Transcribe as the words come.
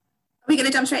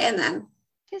going to jump straight in then?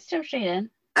 Just jump straight in.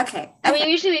 Okay. I mean,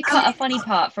 usually we cut a funny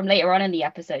part from later on in the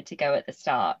episode to go at the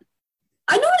start.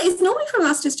 I know it's normally from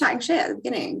us just chatting shit at the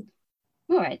beginning.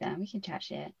 All right, then. We can chat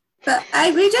shit. But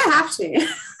we don't have to. We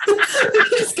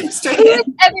can just get straight in.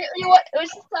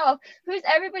 Who's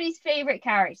everybody's favourite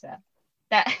character?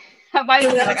 That I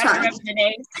don't remember the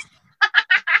names.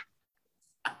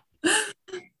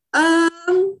 I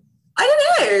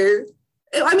don't know.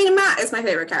 I mean, Matt is my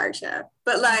favourite character,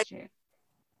 but like,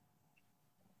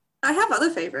 I have other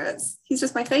favourites. He's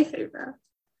just my favourite.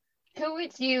 Who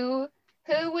would you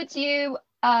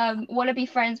want to be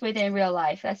friends with in real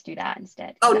life? Let's do that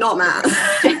instead. Oh, not Matt.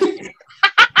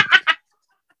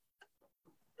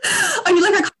 I mean,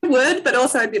 like, I kind of would, but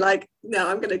also I'd be like, no,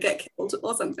 I'm gonna get killed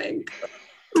or something.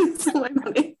 It's all my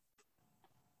money.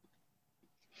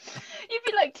 You'd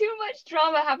be like, too much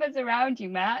drama happens around you,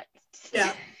 Matt.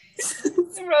 Yeah.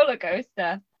 It's a roller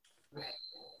coaster.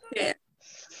 Yeah.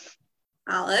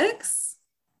 Alex?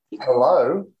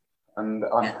 Hello, and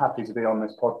I'm happy to be on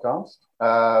this podcast.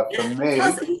 For me,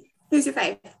 who's your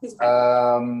fave?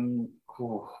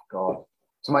 Oh God.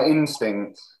 So my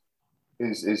instinct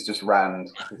is just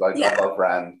Rand, because I love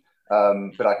Rand.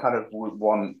 But I kind of would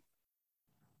want,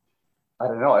 I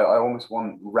don't know, I almost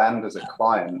want Rand as a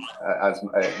client, as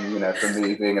for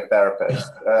me being a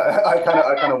therapist. I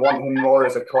kind of want him more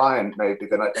as a client maybe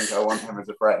than I think I want him as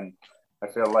a friend. I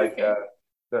feel like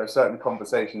there are certain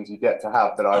conversations you get to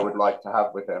have that I would like to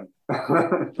have with him.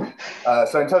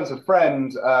 So in terms of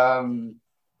friend, I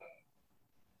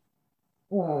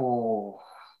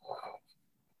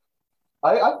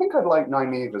think I'd like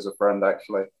Nynaeve as a friend,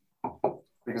 actually,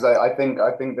 because I think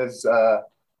there's.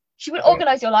 She would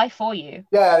organise your life for you.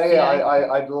 Yeah.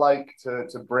 I'd like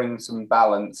to bring some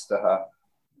balance to her,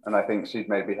 and I think she'd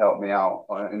maybe help me out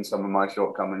in some of my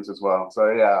shortcomings as well.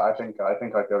 So yeah, I think I'd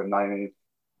go with Nynaeve.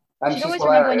 And she'd always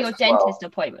remember when your dentist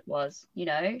appointment was. You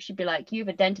know, she'd be like, "You have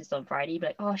a dentist on Friday." You'd be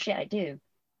like, "Oh shit, I do."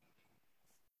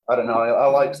 I don't know. I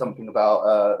like something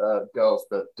about girls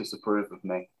that disapprove of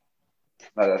me.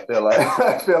 I feel like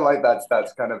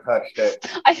that's kind of her shtick.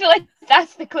 I feel like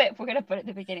that's the clip we're gonna put at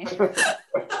the beginning.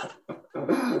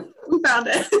 We found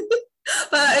it.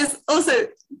 But it's also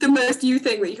the most you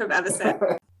thing that you have ever said.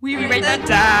 We rate the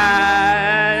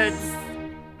dads.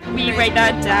 We rate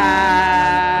the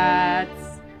dads.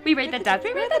 We rate the dads.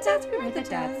 We rate the dads. We rate the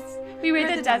dads. We rate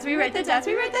the dads. We rate the dads.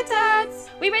 We rate the dads.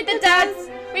 We rate the dads.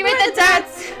 We rate the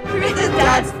dads. We rate the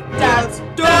dads.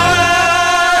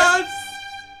 Dads.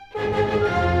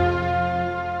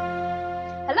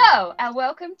 Hello and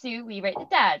welcome to We Rate the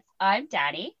Dads. I'm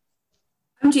Danny.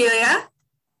 I'm Julia.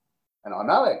 And I'm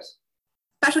Alex.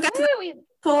 Special guest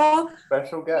for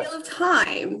Special guest. Wheel of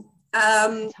Time.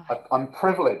 I'm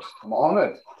privileged. I'm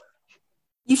honoured.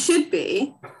 You should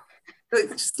be.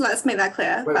 Just let's make that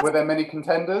clear. Were there many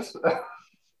contenders?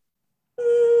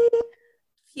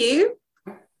 Few.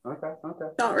 Okay.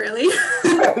 Not really.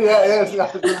 yeah.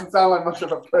 It doesn't sound like much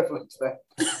of a privilege there.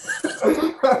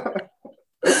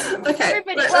 Okay.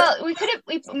 Well, we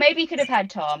maybe could have had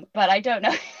Tom, but I don't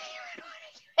know. He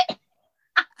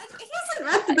hasn't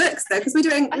read the books though, because we're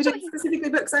doing specifically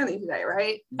books only today,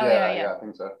 right? Yeah, I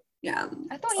think so. Yeah.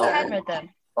 I thought he had read them.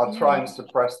 I'll try and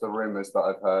suppress the rumours that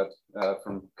I've heard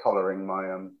from colouring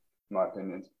my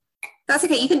opinions. That's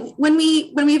okay. You can when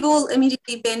we've all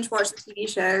immediately binge watched the TV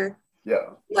show.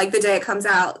 Yeah. Like the day it comes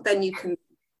out, then you can.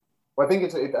 Well, I think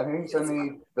it's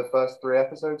only the first 3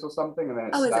 episodes or something, and then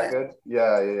it's staggered. It?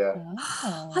 Yeah.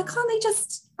 Oh. Why can't they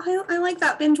just? I like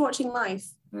that binge watching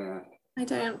life. Yeah. I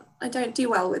don't do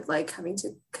well with like having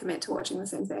to commit to watching the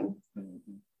same thing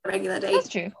a regular day. That's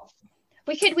true.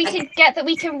 We can get that.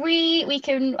 We can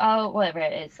whatever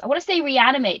it is. I want to say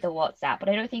reanimate the WhatsApp, but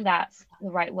I don't think that's the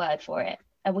right word for it.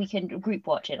 And we can group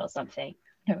watch it or something.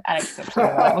 No, Alex,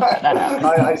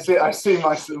 I see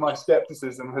my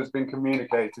skepticism has been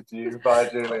communicated to you by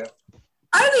Julia.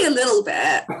 Only a little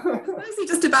bit. Mostly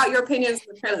just about your opinions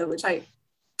on the trailer, which I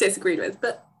disagreed with,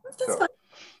 but that's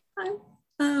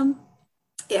fine.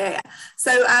 Yeah.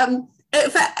 So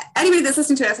for anybody that's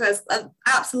listening to us and has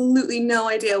absolutely no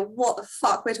idea what the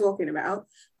fuck we're talking about,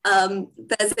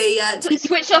 there's a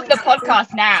switch off the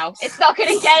podcast now. It's not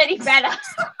going to get any better.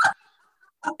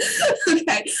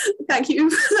 Okay, thank you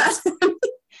for that.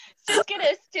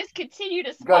 just continue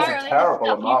to spiral into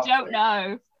stuff you don't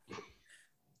know.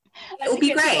 It'll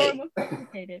be great.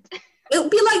 It'll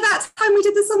be like that time we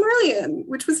did the Silmarillion,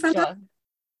 which was fantastic. Sure.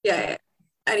 Yeah.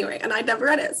 Anyway, and I'd never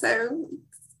read it, so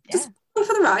just go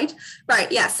for the ride.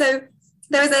 Right, yeah. So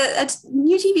there is a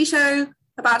new TV show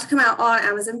about to come out on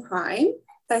Amazon Prime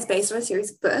that's based on a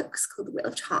series of books called The Wheel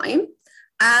of Time,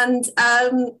 and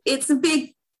it's a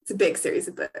big big series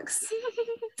of books.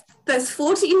 There's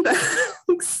 14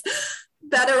 books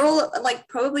that are all like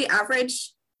probably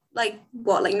average, like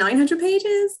 900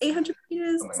 pages, 800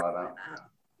 pages, something like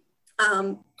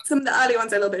that. Some of the early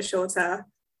ones are a little bit shorter,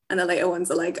 and the later ones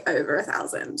are like over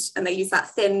 1,000. And they use that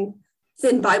thin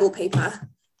Bible paper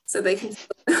so they can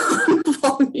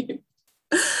volume.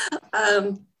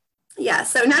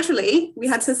 So naturally we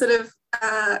had to sort of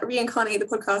reincarnate the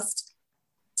podcast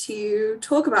to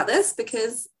talk about this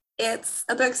because it's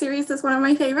a book series that's one of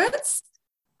my favorites.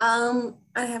 I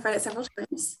have read it several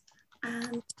times,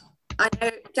 and I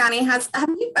know Danny have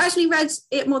you actually read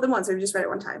it more than once, or have you just read it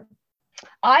one time?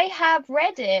 I have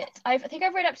read it. I think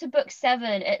I've read up to book 7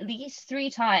 at least 3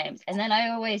 times, and then I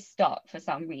always stop for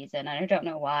some reason. I don't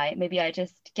know why. Maybe I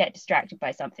just get distracted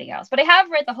by something else. But I have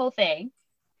read the whole thing.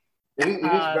 It is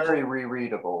very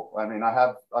rereadable. I mean,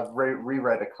 I've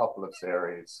reread a couple of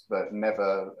series, but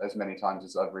never as many times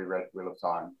as I've reread Wheel of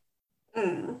Time.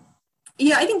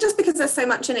 Yeah, I think just because there's so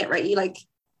much in it, right? You like,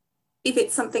 if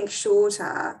it's something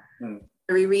shorter,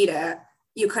 reread it,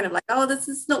 you're kind of like, oh, this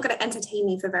is not going to entertain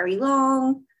me for very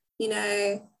long, you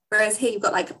know. Whereas here you've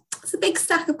got like, it's a big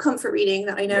stack of comfort reading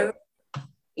that I know,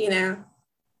 you know.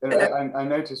 I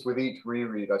noticed with each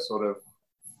reread, I sort of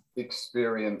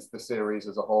experience the series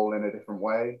as a whole in a different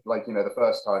way. Like, you know, the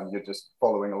first time you're just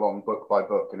following along book by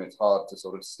book, and it's hard to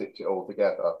sort of stitch it all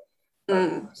together.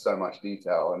 So much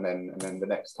detail, and then the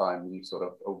next time you sort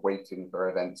of are waiting for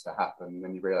events to happen, and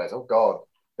then you realize, oh God,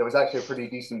 there was actually a pretty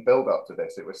decent build up to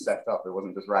this. It was set up. It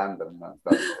wasn't just random.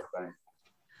 That sort of thing.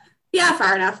 Yeah,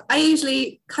 fair enough. I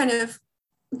usually kind of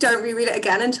don't reread it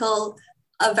again until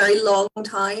a very long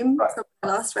time from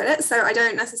when I last read it. So I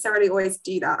don't necessarily always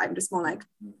do that. I'm just more like,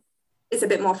 it's a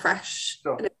bit more fresh.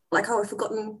 Sure. And it's like, oh, I've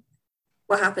forgotten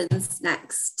what happens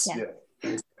next. Yeah.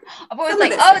 I've always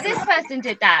like, oh, this person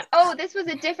did that. Oh, this was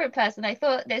a different person. I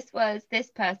thought this was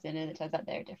this person, and it turns out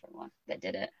they're a different one that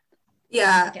did it.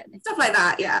 Yeah, stuff like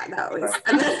that. Yeah, that always.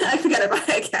 And then I forget about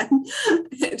it again.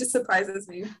 It just surprises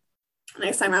me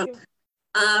next time around.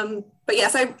 But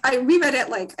yes, I reread it,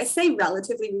 like I say,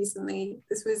 relatively recently.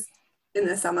 This was in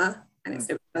the summer, and it's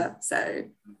November, so a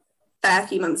fair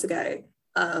few months ago.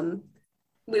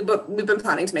 We've been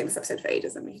planning to make this episode for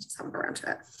ages, and we just haven't got around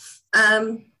to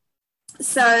it.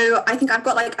 So I think I've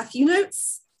got like a few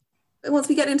notes once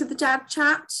we get into the Dad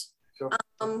chat. Sure.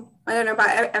 I don't know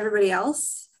about everybody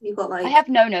else. You've got like, I have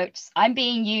no notes. I'm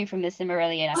being you from the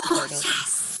Silmarillion episode. Oh,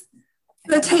 yes.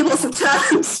 The tables have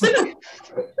turned.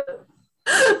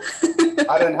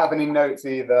 I don't have any notes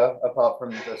either, apart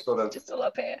from the sort of just all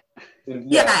up here.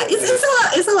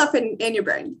 It's all up in your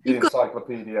brain. The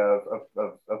encyclopedia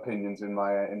of opinions in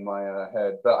my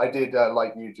head. But I did,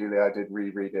 like you, Julia, I did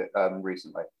reread it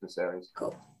recently, the series.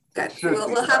 Cool, good.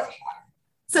 We'll have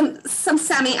some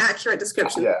semi-accurate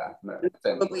description. Yeah,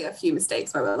 probably a few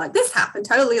mistakes where we're like, this happened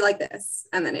totally like this,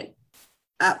 and then it.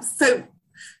 So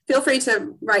feel free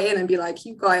to write in and be like,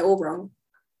 you got it all wrong.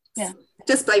 Yeah.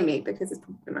 Just blame me because it's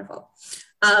probably my fault.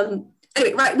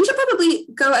 Anyway, right, we should probably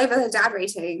go over the Dad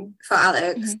rating for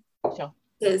Alex. Sure.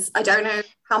 Because I don't know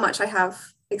how much I have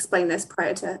explained this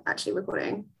prior to actually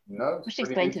recording. No. We should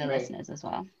explain to the listeners as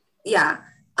well. Yeah.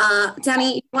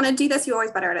 Danny, you want to do this? You're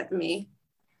always better at it than me.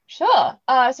 Sure.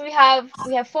 So we have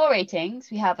 4 ratings.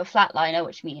 We have a flatliner,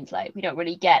 which means like we don't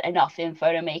really get enough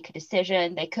info to make a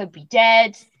decision. They could be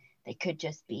dead. They could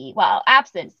just be, well,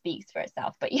 absence speaks for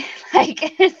itself, but yeah,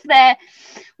 like it's there.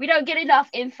 We don't get enough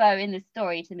info in the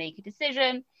story to make a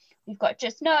decision. We've got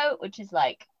just no, which is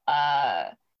like,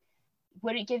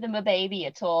 wouldn't give them a baby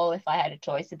at all if I had a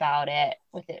choice about it.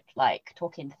 With it like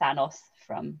talking Thanos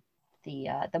from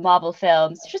the Marvel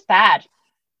films, it's just bad.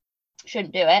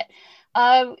 Shouldn't do it.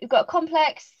 We've got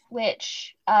complex,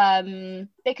 which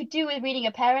they could do with reading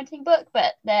a parenting book,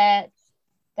 but they're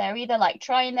either like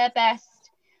trying their best,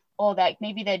 or like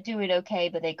maybe they're doing okay,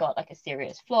 but they got like a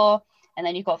serious flaw. And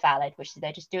then you've got valid, which is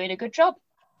they're just doing a good job.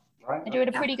 Right. They're doing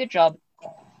a pretty good job.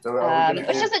 So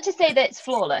which isn't to say that it's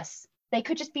flawless. They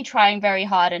could just be trying very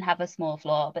hard and have a small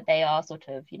flaw, but they are sort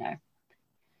of, you know,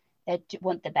 they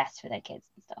want the best for their kids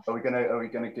and stuff. Are we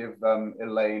gonna give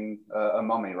Elaine a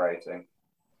mummy rating?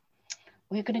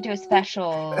 We're gonna do a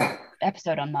special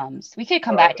episode on mums. We could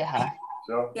come back to her.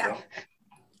 Sure. Yeah. Sure.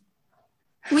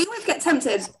 We always get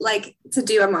tempted, like, to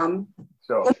do a mum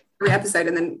every episode,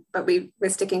 but we're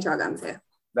sticking to our guns here.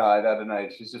 No, I don't know.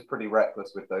 She's just pretty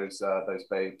reckless with those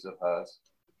babes of hers.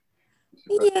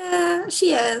 Yeah,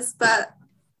 she is, but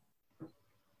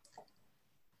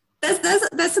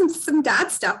there's some dad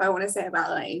stuff I want to say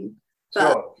about Elaine.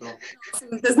 Sure.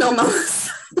 There's no mums.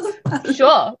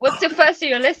 Sure. What's your first on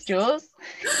your list, Jules?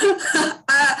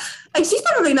 She's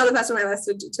probably not the first on my list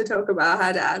to talk about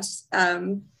her dad. A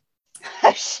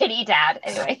shitty dad,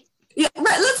 anyway. Yeah,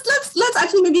 right. Let's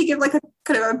actually maybe give like a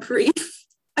kind of a brief.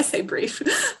 I say brief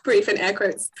in air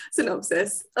quotes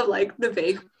synopsis of like the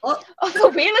vague plot. Oh, the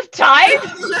Wheel of Time?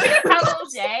 We don't have all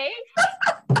day.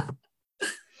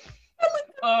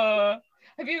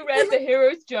 Have you read The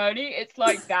Hero's Journey? It's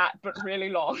like that, but really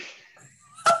long.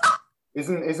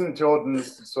 Isn't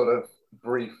Jordan's sort of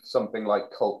brief something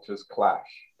like cultures clash?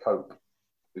 Cope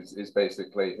is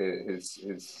basically his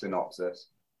synopsis.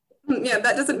 Yeah,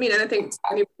 that doesn't mean anything to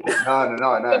anybody. No.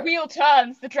 The wheel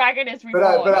turns, the dragon is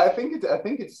reborn. But I think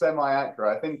it's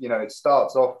semi-accurate. I think it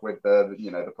starts off with the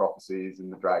prophecies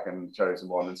and the dragon, chosen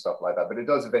one, and stuff like that. But it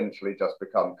does eventually just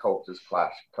become cultures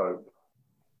clash, cope.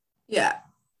 Yeah.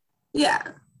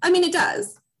 I mean, it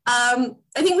does. I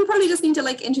think we probably just need to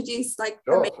like introduce like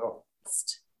the main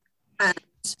cast. And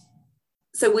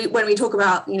so when we talk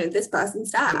about this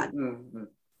person's dad,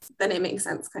 then it makes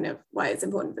sense kind of why it's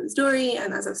important for the story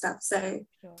and that sort of stuff. So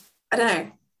sure. I don't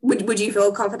know. Would you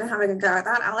feel confident having a go at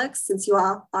that, Alex, since you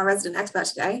are our resident expert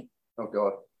today? Oh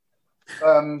God.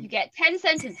 You get 10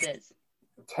 sentences.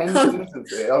 10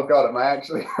 sentences. Oh God, am I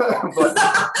actually?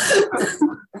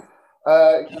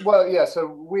 Well, yeah. So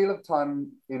Wheel of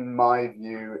Time, in my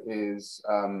view, is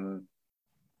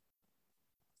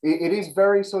it is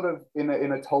very sort of in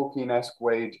a Tolkien-esque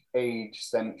way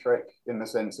age-centric, in the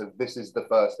sense of this is the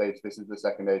first age, this is the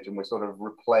second age, and we're sort of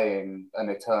replaying an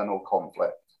eternal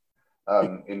conflict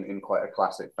in quite a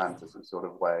classic fantasy sort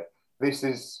of way. This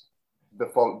is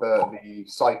the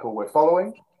cycle we're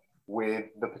following, with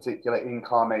the particular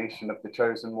incarnation of the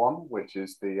chosen one, which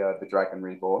is the dragon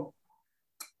reborn.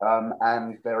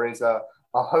 And there is a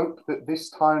hope that this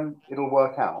time it'll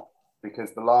work out,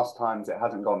 because the last times it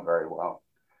hasn't gone very well.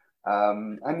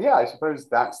 And yeah, I suppose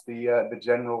that's the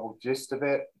general gist of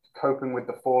it. Coping with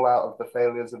the fallout of the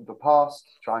failures of the past,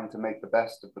 trying to make the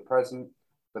best of the present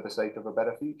for the sake of a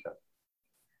better future.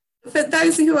 For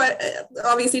those who are,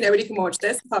 obviously nobody can watch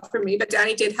this apart from me, but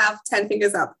Danny did have 10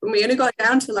 fingers up, and we only got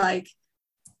down to like...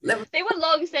 They were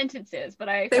long sentences, but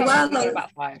they were long.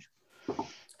 About 5.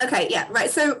 Okay, yeah, right.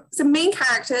 So main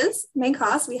characters, main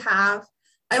cast, we have...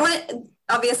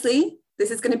 Obviously,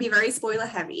 this is going to be very spoiler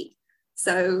heavy.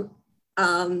 So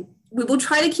we will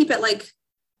try to keep it like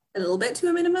a little bit to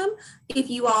a minimum.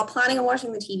 If you are planning on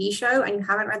watching the TV show and you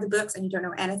haven't read the books and you don't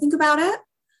know anything about it,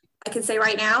 I can say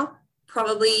right now,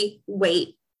 probably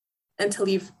wait until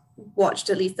you've watched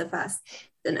at least the first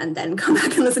and then come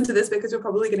back and listen to this, because we're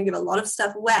probably going to give a lot of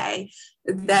stuff away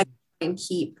that can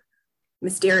keep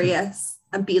mysterious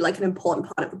and be like an important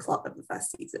part of the plot of the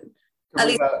first season. At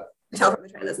least tell from the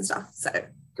trailers and stuff. So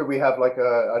could we have like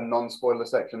a non-spoiler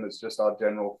section that's just our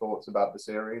general thoughts about the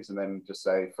series, and then just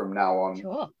say from now on,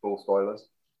 sure, full spoilers?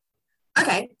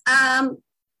 Okay. So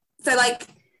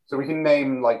we can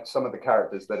name like some of the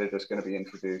characters that are just going to be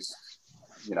introduced,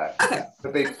 okay, the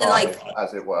big five,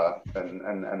 as it were,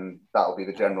 and that'll be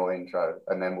the general intro,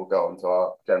 and then we'll go on to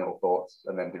our general thoughts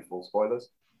and then do full spoilers.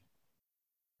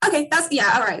 Okay,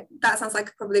 all right. That sounds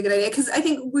like probably a good idea, because I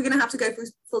think we're going to have to go through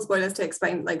full spoilers to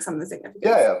explain like some of the significance.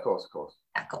 Yeah, of course.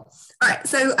 Yeah, cool. All right,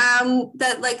 so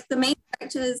the main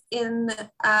characters in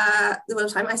the Wheel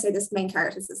of Time, I say this main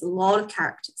characters, there's a lot of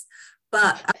characters,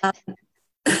 but I'm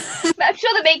sure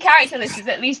the main character list is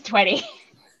at least 20.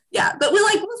 Yeah, but we'll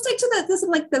stick to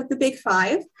the big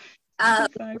 5. We've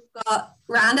got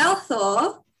Rand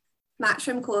al'Thor,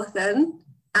 Matrim Cauthon,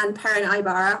 and Perrin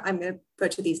Aybara. I'm going to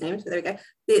butcher these names, but there we go.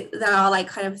 There are like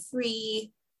kind of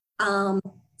 3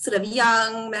 sort of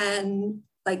young men,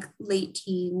 like late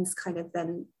teens, kind of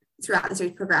then throughout the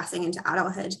series progressing into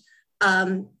adulthood,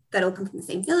 that all come from the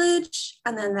same village.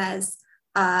 And then there's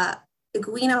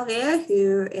Egwene al'Vere,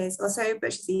 who is also,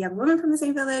 but she's a young woman from the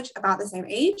same village, about the same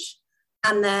age.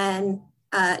 And then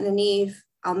Nynaeve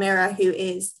Almira, who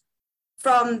is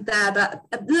from there, but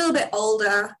a little bit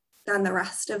older than the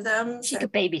rest of them. She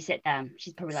could babysit them.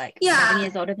 She's probably like 7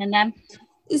 years older than them.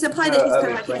 It's implied that she's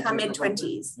kind of like in her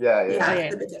mid-20s. Yeah.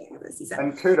 At the beginning of the season.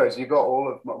 And kudos, you got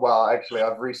all of well, actually,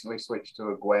 I've recently switched to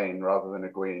Egwene rather than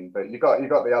Egwene, but you got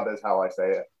the others how I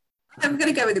say it. I'm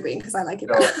going to go with Egwene because I like it.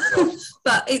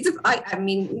 But I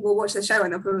mean, we'll watch the show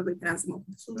and they'll probably pronounce it more.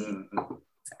 So there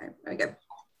we go.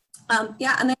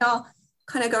 Yeah, and they are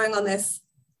kind of going on this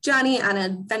journey and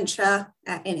adventure,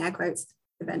 in air quotes,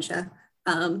 adventure.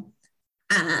 And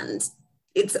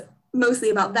it's mostly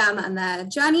about them and their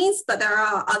journeys, but there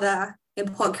are other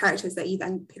important characters that you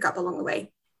then pick up along the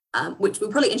way, which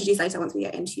we'll probably introduce later once we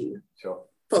get into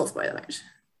full spoiler mode.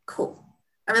 Cool.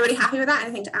 Everybody happy with that?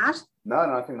 Anything to add? No,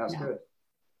 I think that's good.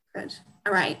 Good.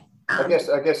 All right. I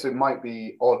guess it might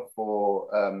be odd for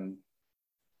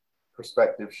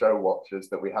prospective show watchers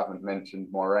that we haven't mentioned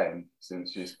Moiraine,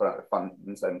 since she's front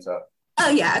and center. Oh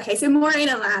yeah, okay. So Moiraine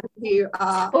and Lan, who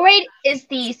are Moiraine is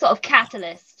the sort of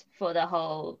catalyst for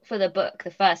the book,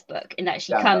 the first book, in that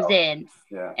she comes in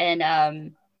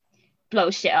and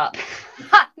blows shit up,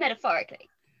 metaphorically.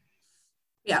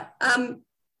 Yeah. The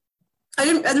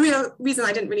real reason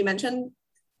I didn't really mention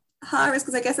her is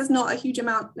because I guess there's not a huge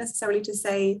amount necessarily to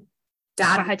say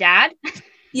dad. About her dad?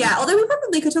 Yeah, although we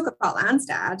probably could talk about Lan's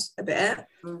dad a bit.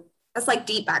 That's like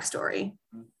deep backstory.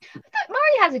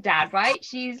 Moiraine has a dad, right?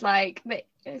 She's like,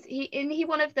 isn't he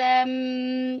one of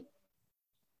them?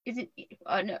 Is it?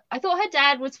 Oh no, I thought her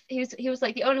dad was. He was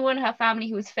like the only one in her family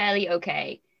who was fairly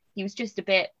okay. He was just a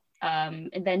bit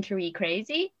inventory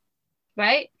crazy,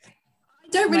 right? I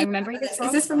don't really remember this.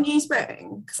 Is this from New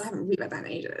Spring? Because I haven't read that in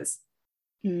ages.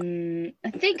 I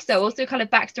think so. Also, kind of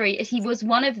backstory is he's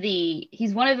one of the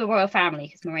royal family,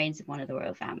 because Moraine's one of the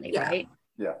royal family, right?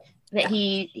 Yeah. That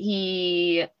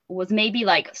he was maybe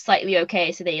like slightly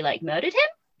okay, so they like murdered him.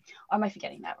 Or am I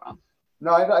forgetting that wrong?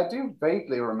 No, I do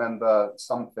vaguely remember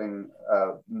something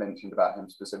mentioned about him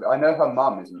specifically. I know her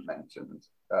mum isn't mentioned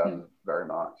very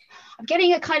much. I'm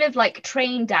getting a kind of like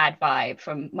train dad vibe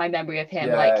from my memory of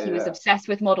him. He was obsessed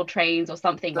with model trains or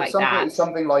something like that.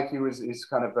 Something like he's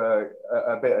kind of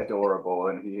a bit adorable,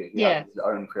 and he has his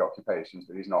own preoccupations,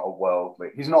 but he's not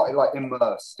he's not like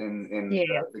immersed in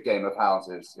the game of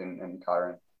houses in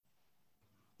Chiron.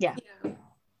 Yeah.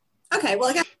 Okay, well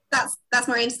I guess that's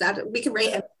Moraine's dad. We can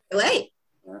rate him. Late.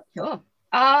 Sure.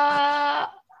 I'm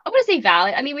gonna say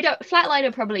valid. I mean, we don't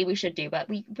Flatliner probably we should do, but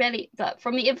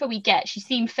from the info we get, she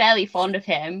seemed fairly fond of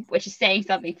him, which is saying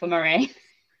something for Moiraine.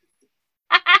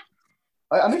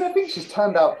 I mean, I think she's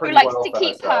turned out pretty well. Who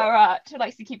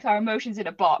likes to keep her emotions in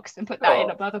a box and put that in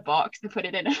another box and put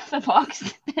it in another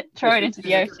box, throw it into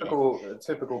the ocean.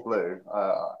 Typical Blue,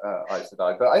 Aes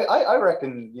Sedai. But I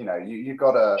reckon you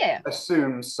gotta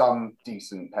assume some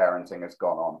decent parenting has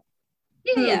gone on.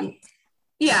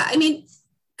 Yeah. I mean,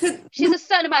 she's a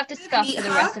certain amount of disgust for the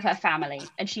rest of her family,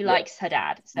 and she likes her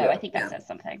dad, so I think that says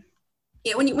something.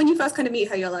 Yeah, when you first kind of meet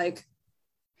her, you're like,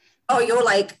 oh, you're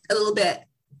like a little bit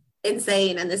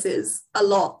insane, and this is a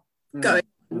lot going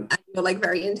on, and you're like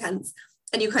very intense,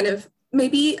 and you kind of,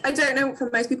 maybe, I don't know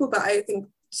for most people, but I think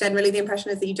generally the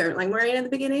impression is that you don't like Moiraine in the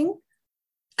beginning,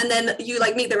 and then you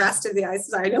like meet the rest of the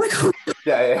Aes Sedai, and you're like, oh.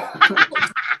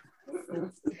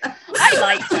 I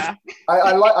like her.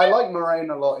 I like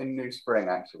Moiraine a lot in New Spring,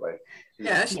 actually.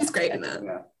 She's great in that.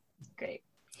 Yeah. Great.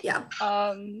 Yeah.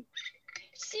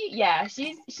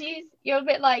 She's you're a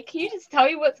bit like, can you just tell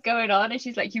me what's going on? And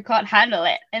she's like, you can't handle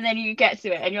it. And then you get to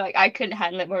it and you're like, I couldn't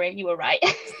handle it, Moiraine, you were right.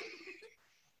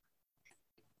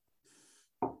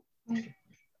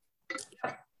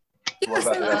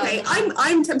 Okay.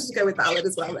 I'm tempted to go with valid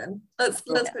as well then. Let's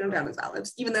put him down as valid,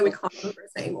 even though we can't remember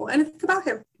his name or anything about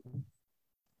him.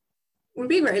 We're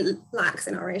being very lax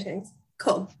in our ratings.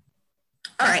 Cool.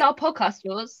 All right. It's our podcast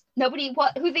rules. Who are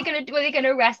they gonna do? Are they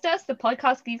gonna arrest us? The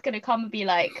podcast is gonna come and be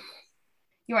like,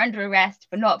 you're under arrest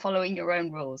for not following your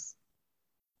own rules.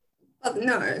 Well,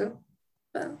 no.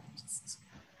 But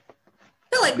I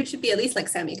feel like we should be at least like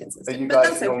semi-consistent.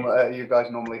 Are you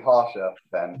guys normally harsher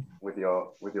then with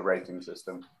your rating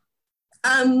system?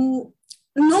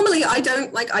 Normally I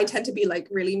don't, like, I tend to be like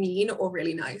really mean or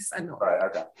really nice. I'm not. Right,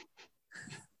 okay.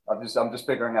 I'm just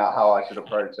figuring out how I should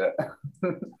approach it.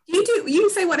 You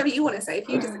say whatever you want to say. If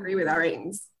you disagree with our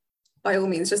ratings, by all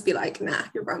means, just be like, nah,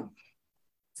 you're wrong.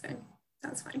 So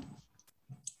that's fine.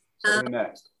 So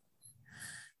next.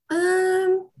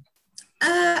 I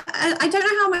don't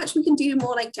know how much we can do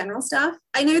more like general stuff.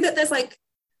 I know that there's like,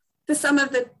 for some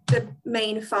of the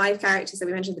main 5 characters that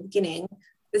we mentioned at the beginning,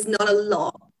 there's not a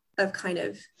lot of kind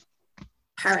of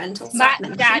parental stuff.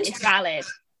 Matt's dad is valid,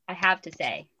 I have to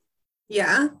say.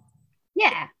 Yeah.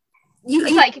 Yeah.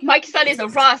 It's like, my son is a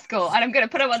rascal and I'm going to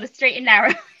put him on the straight and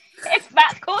narrow. If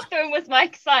Matt Cawthorne was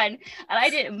my son and I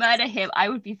didn't murder him, I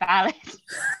would be valid.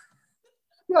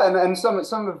 Yeah, and some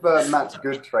of Matt's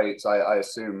good traits, I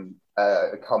assume,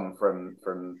 come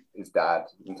from his dad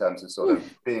in terms of sort of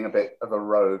being a bit of a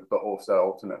rogue, but also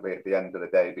ultimately at the end of the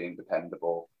day being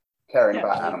dependable, caring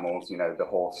about animals, the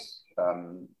horse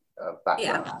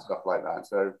background and stuff like that.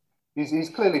 So he's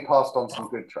clearly passed on some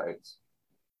good traits.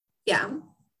 Yeah.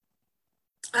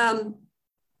 But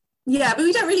we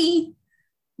don't really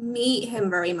meet him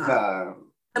very much. No.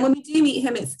 And when we do meet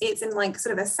him, it's in like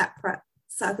sort of a separate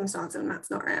circumstance and Matt's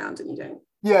not around and you don't.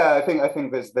 Yeah, I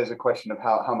think there's a question of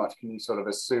how much can you sort of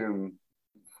assume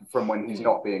from when he's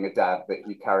not being a dad that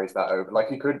he carries that over. Like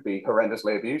he could be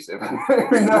horrendously abusive. I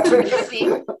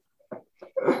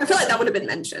feel like that would have been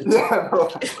mentioned. Yeah,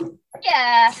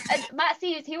 yeah. And Matt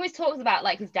Stevens, he always talks about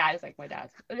like his dad is like my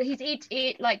dad.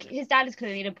 Like his dad is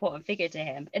clearly an important figure to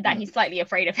him, and that he's slightly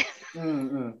afraid of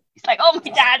him. He's like, oh,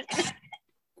 my dad.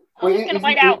 He's gonna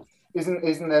find out.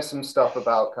 Isn't there some stuff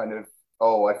about kind of,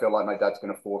 oh, I feel like my dad's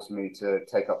going to force me to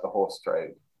take up the horse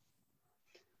trade?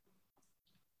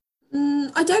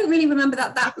 I don't really remember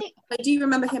that. I do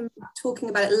remember him talking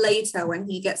about it later when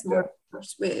he gets more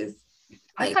with.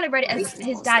 I kind of read it as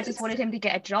his dad just wanted him to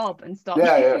get a job and stop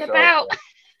about.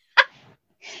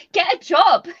 Get a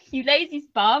job, you lazy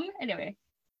bum. Anyway.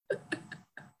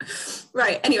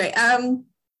 Right. Anyway,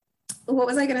 what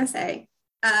was I going to say?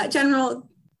 General.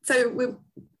 So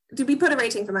did we put a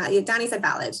rating for Matt? Danny said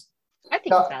valid. I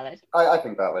think it's valid. I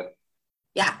think valid.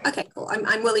 Yeah. Okay. Cool.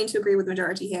 I'm willing to agree with the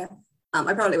majority here.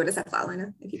 I probably would have said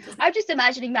flatliner. I'm just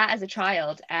imagining Matt as a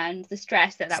child and the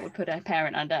stress that would put a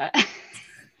parent under.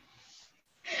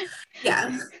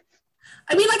 Yeah.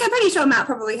 I mean, like, I'm pretty sure Matt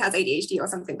probably has ADHD or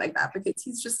something like that, because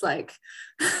he's just like,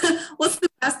 what's the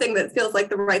best thing that feels like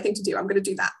the right thing to do? I'm going to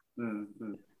do that.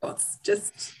 Mm-hmm. It's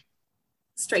just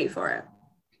straight for it.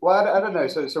 Well, I don't know.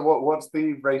 So what's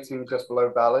the rating just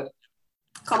below valid?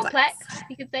 Complex,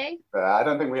 you could say. I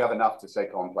don't think we have enough to say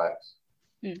complex.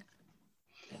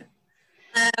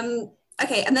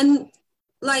 Okay, and then,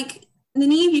 like,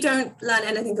 Nynaeve, you don't learn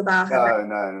anything about her.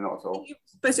 No, not at all. You're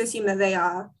supposed to assume that they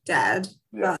are dead.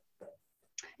 Yeah.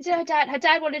 So her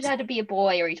dad wanted her to be a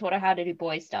boy, or he taught her how to do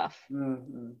boy stuff.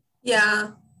 Mm-hmm.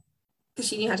 Yeah, because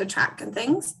she knew how to track and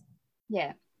things.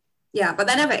 Yeah. Yeah, but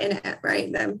they're never in it, right?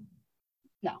 No,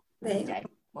 they dead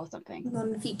or something.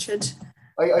 Non-featured.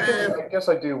 I guess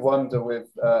I do wonder with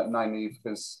Nynaeve,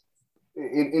 because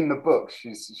in the book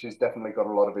she's definitely got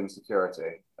a lot of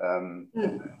insecurity,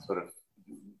 sort of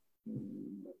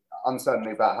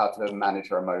uncertainty about how to manage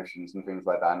her emotions and things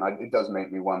like that, and it does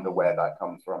make me wonder where that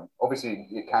comes from. Obviously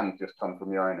it can just come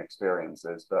from your own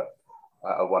experiences, but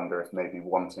I wonder if maybe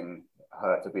wanting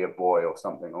her to be a boy or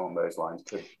something along those lines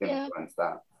could influence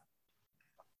that.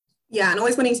 Yeah, and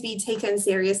always wanting to be taken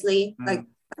seriously, like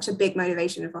such a big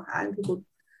motivation for her, and people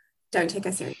don't take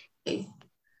her seriously.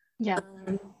 Yeah.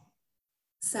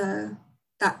 So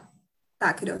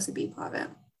that could also be part of it.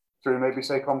 Should we maybe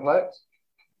say complex?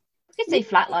 I could say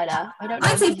flatliner. I don't know.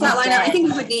 I'd say flatliner. I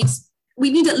think we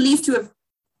need at least to have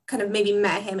kind of maybe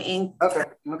met him in. Okay.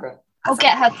 Or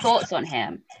get her thoughts on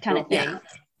him, kind of thing. Yeah.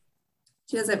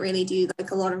 She doesn't really do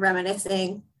like a lot of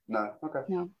reminiscing. No. Okay.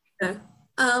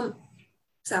 No.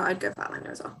 So I'd go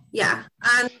flatliner as well. Yeah,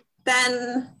 and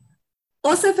then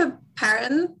also for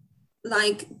Perrin,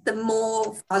 like the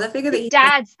more father figure. His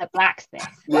dad's the blacksmith.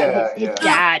 Yeah, his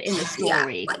dad in the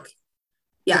story.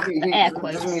 Yeah,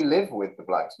 doesn't he live with the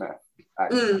blacksmith?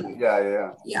 Actually?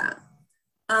 Yeah.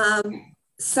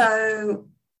 So,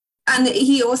 and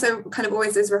he also kind of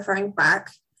always is referring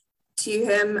back to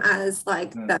him as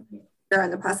like the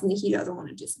person that he doesn't want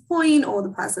to disappoint, or the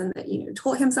person that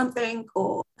taught him something,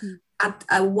 or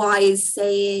a wise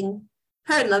saying.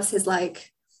 Perrin loves his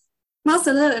like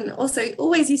Master Llewellyn also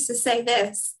always used to say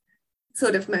this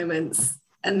sort of moments,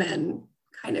 and then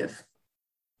kind of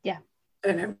I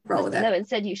don't know, roll with it. Llewellyn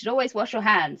said you should always wash your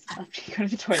hands after you go to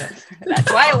the toilet.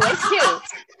 That's why I always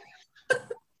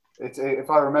do. If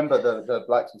I remember the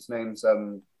blacksmith's name's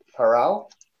Haral.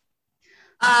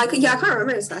 I can't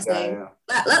remember his first name.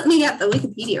 Yeah. Let me get the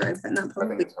Wikipedia open. That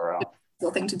probably I think it's Haral. Cool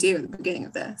thing to do at the beginning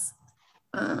of this.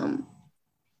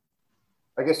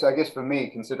 I guess for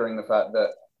me, considering the fact that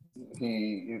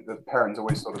the Perrin's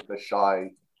always sort of the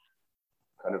shy,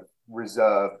 kind of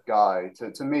reserved guy,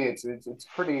 to me it's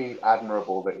pretty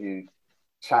admirable that he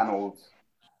channeled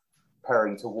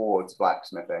Perrin towards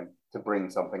blacksmithing to bring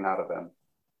something out of him.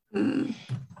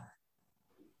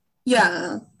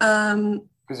 Yeah.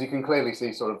 Because you can clearly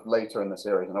see sort of later in the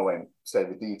series, and I won't say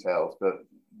the details, but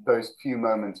those few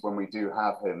moments when we do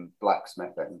have him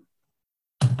blacksmithing,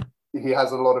 he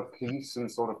has a lot of peace and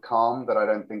sort of calm that I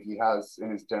don't think he has in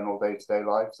his general day-to-day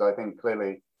life. So I think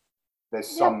clearly there's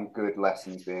some good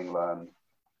lessons being learned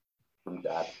from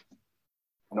Dad.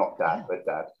 Not Dad, but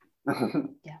Dad.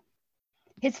 Yeah.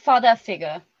 His father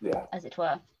figure, as it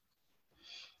were.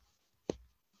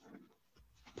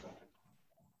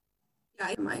 Yeah,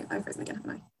 I've frozen again,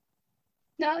 haven't I?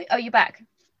 No? Oh, you're back.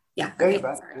 Yeah. Okay, you're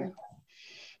back. Yeah.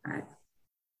 All right.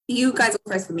 You guys all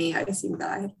froze for me. I assumed that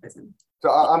I had frozen. So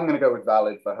I'm going to go with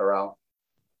valid for Haral.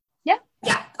 Yeah.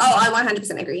 Oh, I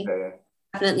 100% agree. Yeah.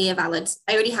 Definitely a valid.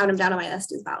 I already have him down on my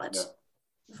list as valid.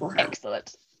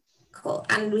 Excellent. Cool.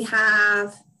 And we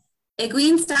have a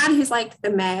Greenstad who's like the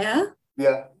mayor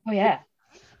Yeah. Oh yeah.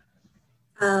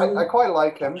 I quite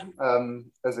like him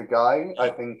as a guy. I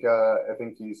think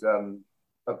he's a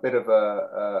bit of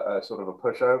a sort of a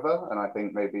pushover, and I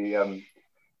think maybe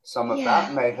some of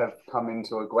that may have come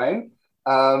into Egwene.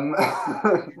 But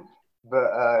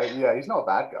yeah, he's not a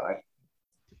bad guy.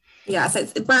 Yeah, so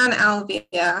it's Bran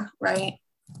Alvia, right?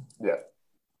 Yeah.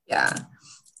 Yeah.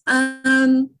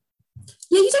 Yeah,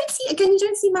 you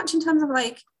don't see much in terms of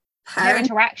like their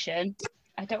interaction.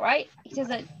 I don't right. He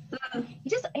also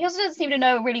doesn't seem to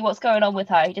know really what's going on with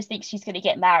her. He just thinks she's gonna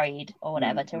get married or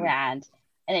whatever to Rand.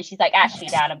 And then she's like, actually,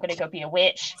 Dad, I'm gonna go be a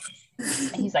witch.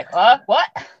 And he's like, what?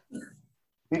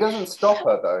 He doesn't stop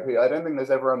her though. I don't think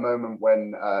there's ever a moment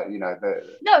when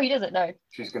No, he doesn't know.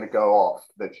 She's gonna go off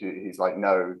that he's like,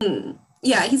 no.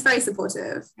 Yeah, he's very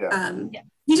supportive. Yeah.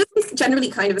 He's just generally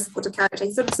kind of a supportive character.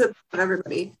 He's sort of supportive of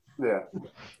everybody. Yeah.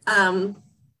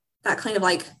 That kind of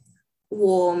like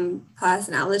warm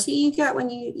personality you get when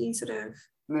you sort of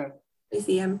you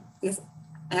see him, I guess,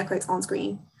 air quotes on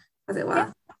screen, as it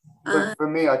were. For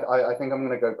me, I think I'm going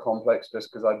to go complex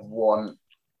just because I want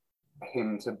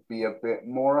him to be a bit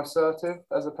more assertive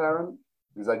as a parent,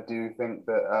 because I do think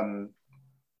that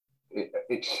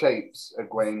it shapes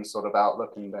Egwene's sort of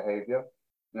outlook and behavior,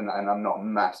 and I'm not a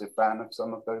massive fan of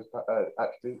some of those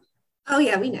attributes. Oh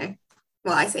yeah, we know.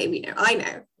 Well, I say we know. I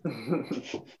know.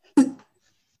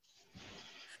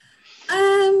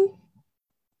 I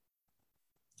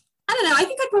don't know. I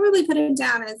think I'd probably put him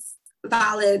down as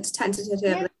valid,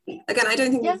 tentatively. Yeah. Again, I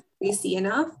don't think we see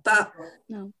enough, but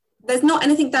there's not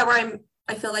anything there where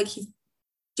I feel like he's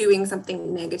doing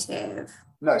something negative.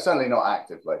 No, certainly not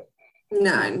actively.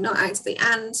 No, not actively.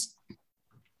 And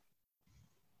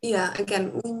yeah,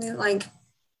 again, like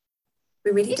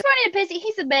he's running a busy.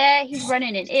 He's a mayor. He's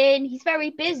running an inn. He's very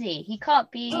busy. He can't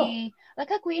be like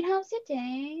Egwene. How's your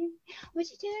day? What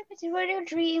you doing? What are your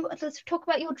dreams? Let's talk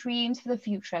about your dreams for the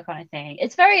future, kind of thing.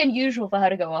 It's very unusual for her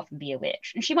to go off and be a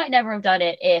witch, and she might never have done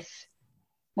it if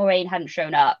Moiraine hadn't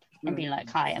shown up and been like,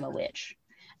 "Hi, I'm a witch."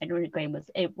 And Egwene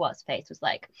was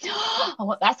like,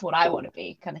 "Oh, that's what I want to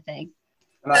be," kind of thing.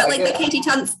 But like the Katie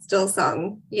Tunstall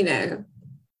song, you know.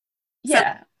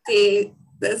 Yeah.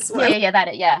 That's what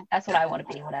that's what I want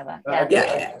to be, whatever. I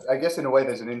guess in a way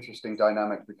there's an interesting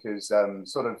dynamic because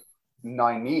sort of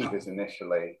Nynaeve is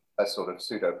initially a sort of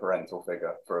pseudo-parental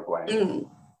figure for Egwene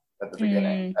at the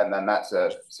beginning, and then that's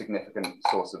a significant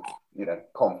source of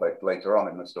conflict later on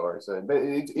in the story. So I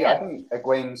think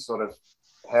Egwene's sort of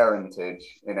parentage,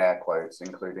 in air quotes,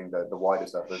 including the wider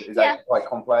stuff, is actually quite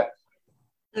complex.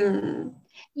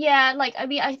 Yeah, like I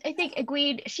mean, I think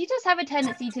Egwene, she does have a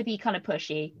tendency to be kind of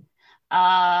pushy. But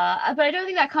I don't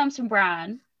think that comes from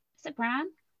Bran. Is it Bran?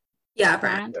 Yeah,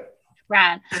 Bran.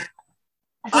 Bran.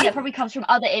 I think that probably comes from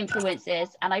other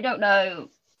influences, and I don't know.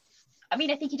 I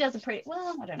mean, I think he does a pretty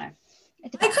well. I don't know. I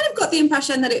kind of got the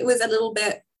impression that it was a little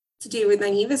bit to do with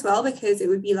Nynaeve as well, because it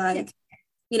would be like,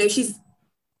 she's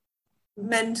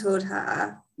mentored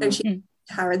her, and she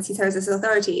her and sees her as this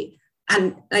authority,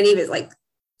 and Nynaeve is like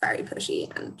very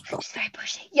pushy and she's very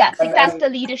pushy. Yeah, like that's the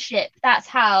leadership. That's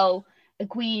how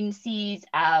Egwene sees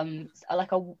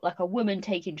like a woman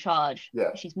taking charge.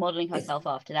 Yeah. She's modeling herself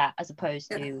after that, as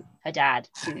opposed to her dad,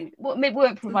 who maybe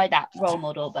won't provide that role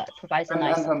model, but provides a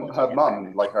nice. And her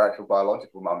mum, like her actual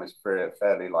biological mum, is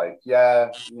fairly like,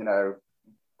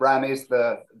 Bran is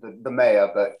the mayor,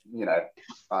 but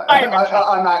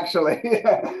I'm actually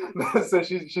so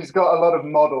she's got a lot of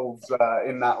models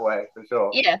in that way for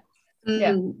sure. Yeah.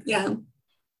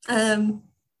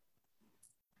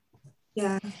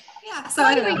 So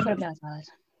I don't know.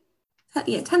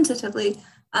 Tentatively.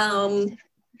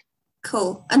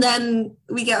 Cool. And then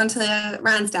we get onto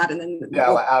Rand's dad, and then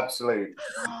like absolute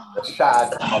shad.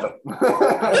 Best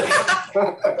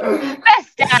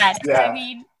dad. I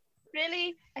mean,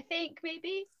 really, I think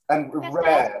maybe. And best rare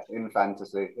dad in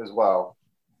fantasy as well.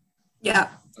 Yeah.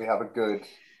 We have a good,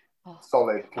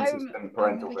 solid, consistent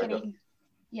parental figure.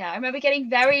 I remember getting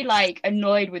very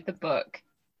annoyed with the book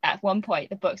at one point.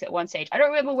 The book's at one stage. I don't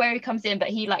remember where he comes in, but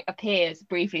he appears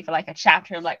briefly for a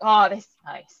chapter. I'm like, oh, this is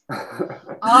nice.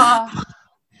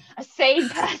 A sane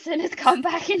person has come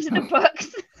back into the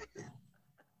books.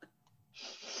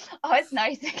 It's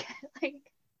nice to get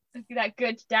that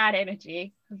good dad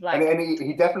energy. And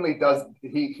he definitely does.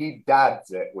 He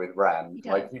dads it with Rand.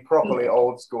 He properly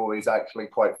old school. He's actually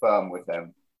quite firm with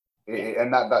him,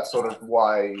 and that's sort of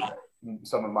why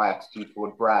some of my attitude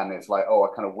toward Bran is I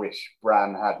kind of wish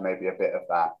Bran had maybe a bit of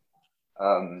that.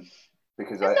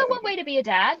 Because there's no one way to be a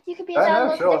dad. You can be a dad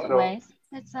lots of different ways.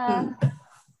 It's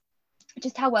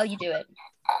just how well you do it.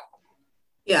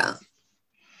 Yeah.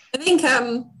 I think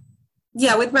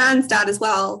with Rand's dad as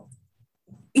well,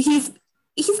 he's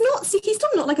still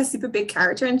not like a super big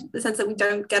character in the sense that we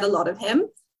don't get a lot of him,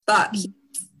 but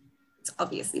it's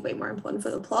obviously way more important for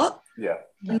the plot. Yeah.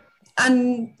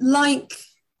 And like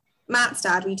Matt's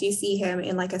dad, we do see him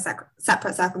in like a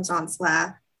separate circumstance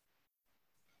where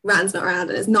Rand's not around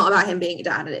and it's not about him being a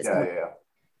dad, and it's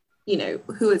you know,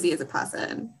 who is he as a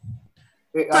person.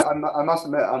 I must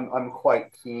admit, I'm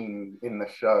quite keen in the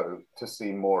show to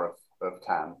see more of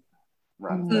Tam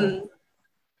Rand,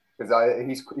 because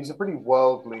he's a pretty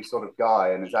worldly sort of guy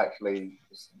and is actually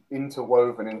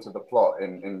interwoven into the plot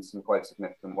in some quite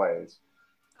significant ways.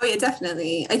 Oh yeah,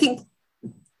 definitely. I think,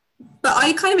 but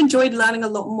I kind of enjoyed learning a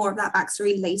lot more of that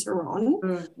backstory later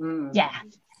on. Yeah,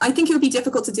 I think it would be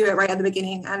difficult to do it right at the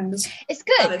beginning, and it's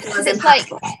good because it's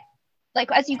like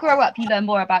as you grow up, you learn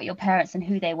more about your parents and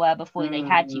who they were before they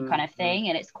had you, kind of thing.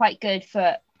 And it's quite good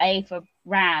for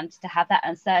Rand to have that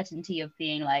uncertainty of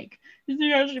being like, is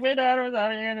he actually my dad, or is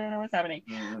that, I don't know what's happening.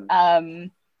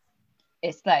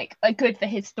 It's like good for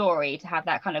his story to have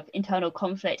that kind of internal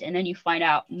conflict, and then you find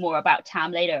out more about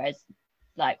Tam later as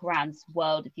like Rand's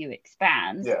worldview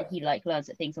expands. And he like learns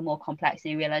that things are more complex, and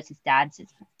he realizes his dad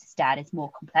is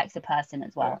more complex a person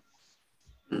as well.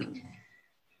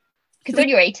 Because when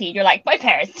you're 18, you're like, my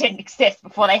parents didn't exist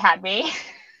before they had me.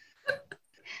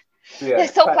 Their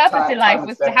sole purpose in life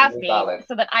was to have me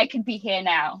so that I can be here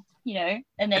now, you know?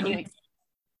 And then you,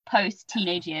 post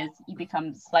teenage years, you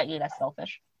become slightly less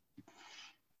selfish.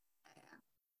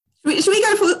 Should we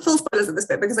go full spoilers at this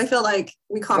bit? Because I feel like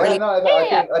we can't really...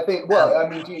 I think, well, I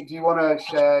mean, do you want to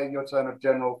share your turn of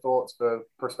general thoughts for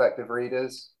prospective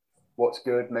readers? What's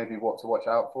good, maybe what to watch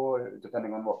out for,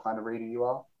 depending on what kind of reader you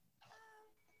are?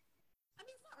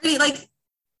 Really, like,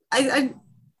 I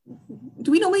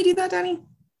do we normally do that, Danny?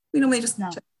 We normally just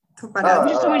talk about that. We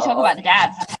just normally talk about the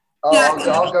dads.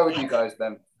 I'll go with you guys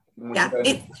then. We can go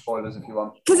into spoilers if you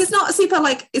want. Because it's not super,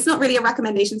 like, it's not really a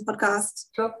recommendations podcast.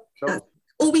 Sure.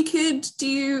 Or we could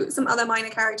do some other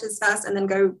minor characters first and then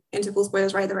go into full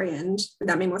spoilers right at the very end. Would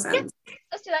that make more sense? Yeah,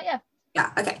 let's do that,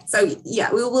 Yeah, okay. So,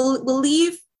 yeah, we'll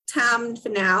leave Tam for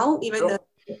now, even though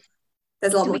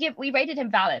there's a lot more. We rated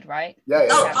him valid, right? Yeah.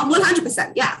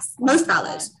 100%, yes. Most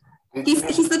valid.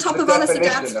 He's the top of our list of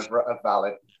dads. Of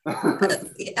valid.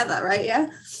 Ever, right? Yeah.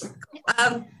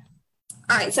 All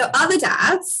right, so other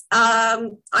dads.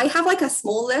 I have like a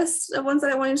small list of ones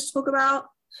that I wanted to talk about.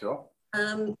 Sure.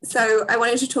 So I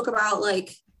wanted to talk about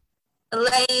like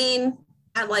Elaine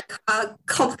and like a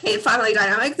complicated family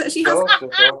dynamic that she has. Sure.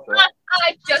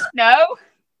 I just know.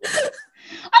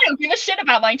 I don't give a shit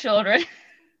about my children.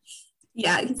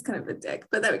 Yeah, he's kind of a dick,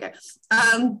 but there we go.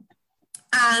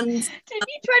 And did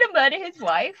he try to murder his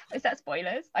wife? Is that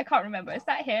spoilers? I can't remember. Is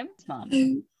that him? His mom.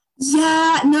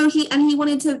 Yeah, no, he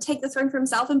wanted to take the throne for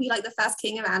himself and be like the first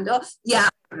king of Andor. Yeah,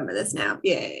 I remember this now.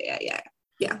 Yeah.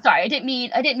 Sorry, I didn't mean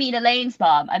Elaine's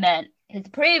mom. I meant his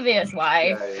previous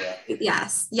wife. Yeah.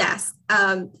 Yes.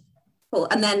 Cool.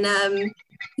 And then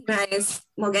he marries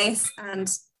Morghese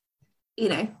and, you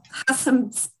know, has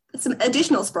some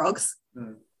additional sprogs.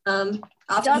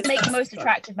 He does make the most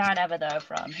attractive man ever, though,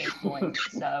 from his point.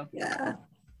 So yeah.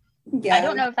 I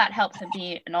don't know if that helps him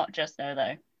be not just though. I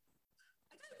don't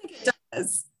think it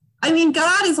does. I mean,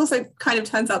 Galad is also kind of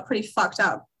turns out pretty fucked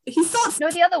up. He sorts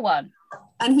the other one,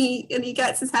 and he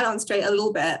gets his head on straight a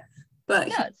little bit,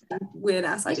 but weird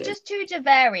ass idea. He's just too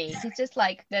Javeri. He's just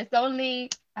like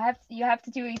you have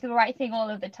to do the right thing all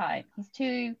of the time. He's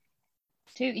too.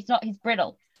 He's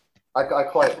brittle. I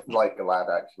quite like Galad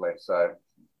actually. So.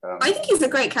 I think he's a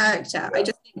great character. Yeah. I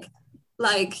just think,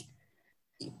 like,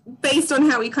 based on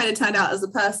how he kind of turned out as a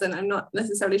person, I'm not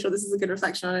necessarily sure this is a good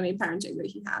reflection on any parenting that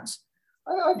he had.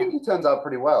 I think he turns out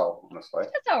pretty well, honestly.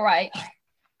 That's all right.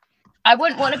 I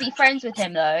wouldn't want to be friends with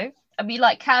him, though. I'd be,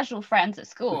 like, casual friends at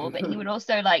school, but he would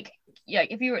also, like,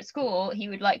 if you were at school, he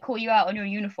would, like, call you out on your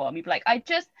uniform. He'd be like,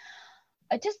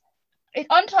 it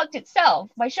untucked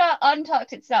itself. My shirt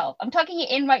untucked itself. I'm tucking it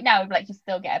in right now. He'd be like, you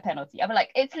still get a penalty. I'd be like,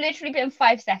 it's literally been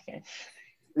 5 seconds.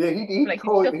 Yeah, he'd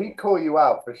call you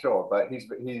out for sure, but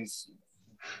he's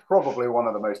probably one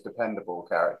of the most dependable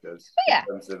characters in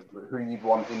terms of who you'd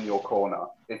want in your corner.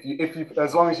 If you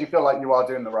as long as you feel like you are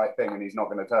doing the right thing and he's not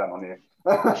going to turn on you.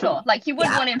 Sure, like you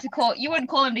wouldn't want him to you wouldn't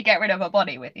call him to get rid of a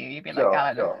body with you. You'd be like,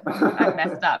 I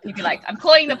messed up. He'd be like, I'm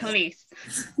calling the police.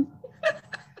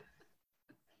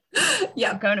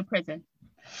 Yeah, I'm going to prison.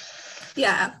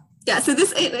 Yeah. So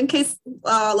this, in case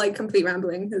like complete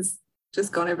rambling has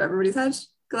just gone over everybody's head.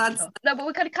 Glad. Sure. No, but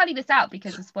we're kind of cutting this out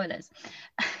because of spoilers.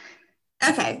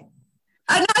 Okay.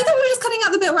 I thought we were just cutting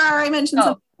out the bit where I mentioned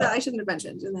something that I shouldn't have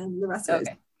mentioned, and then the rest of it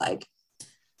is like,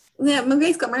 yeah,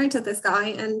 Morghese got married to this guy,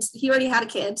 and he already had a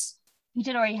kid. He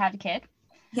did already have a kid.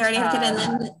 He already had a kid,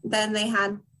 and then they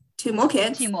had 2 more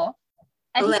kids. 2 more.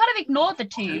 And he kind of ignored the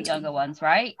 2 younger ones,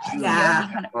 right?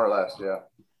 Yeah. More or less, yeah.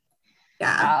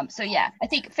 Yeah. So yeah, I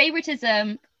think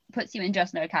favoritism puts you in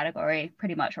just no category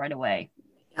pretty much right away.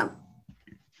 Yeah.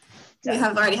 We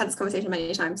have already had this conversation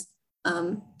many times.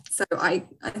 So I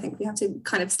think we have to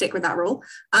kind of stick with that rule.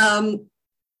 And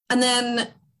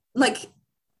then like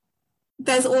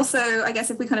there's also, I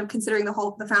guess, if we kind of considering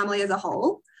the family as a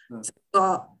whole, so we've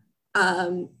got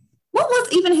what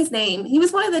was even his name? He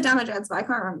was one of the Damajeds, but I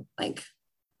can't remember. Like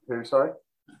who? Sorry.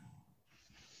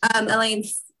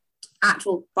 Elaine's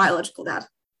actual biological dad.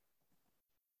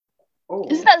 Oh.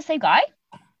 Isn't that the same guy?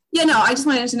 Yeah, no, I just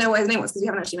wanted to know what his name was because we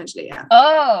haven't actually mentioned it yet.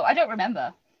 Oh, I don't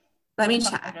remember. Let me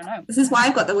check. I don't know. This is why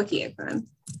I've got the wiki open.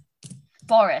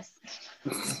 Boris.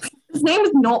 His name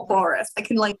is not Boris. I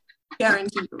can like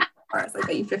guarantee you Boris. I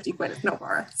bet you 50 quid it's not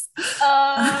Boris.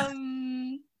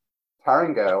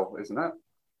 Taringale, isn't it?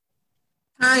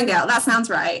 Taringale, that sounds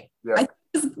right. Yeah. I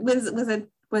think it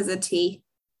was a T.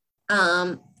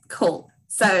 Cool.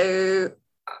 So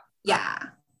yeah.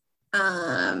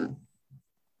 All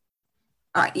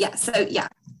right, yeah. So yeah.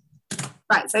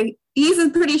 Right. So he's a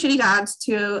pretty shitty dad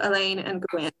to Elaine and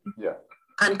Gwen. Yeah.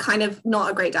 And kind of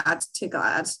not a great dad to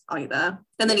Glad either.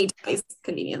 And then he dies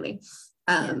conveniently.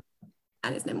 And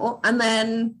is no more. And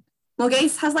then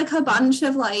Morghese has like a bunch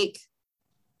of like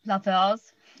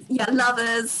lovers,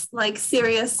 like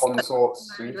serious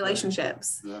consorts,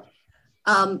 relationships. Yeah.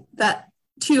 That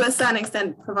to a certain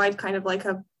extent provide kind of like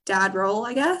a dad role,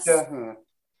 I guess. Yeah.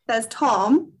 There's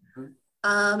Tom,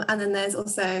 and then there's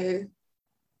also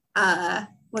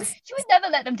she would never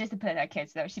let them discipline her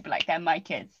kids though. She'd be like, they're my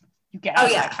kids. You get out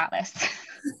of my palace.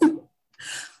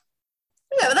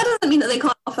 Yeah, but that doesn't mean that they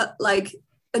can't offer like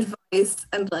advice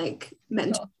and like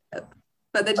mentorship,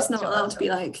 but they're just not allowed to be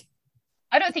like.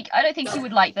 I don't think she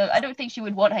would like them. I don't think she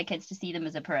would want her kids to see them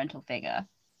as a parental figure.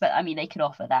 But I mean, they could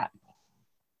offer that.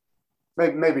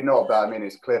 Maybe not, but I mean,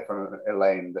 it's clear from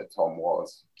Elaine that Tom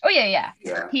was. Oh yeah.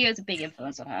 He has a big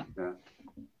influence on her. Yeah.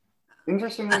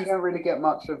 Interestingly, you don't really get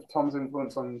much of Tom's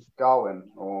influence on Garwin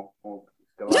or you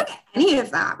don't get any of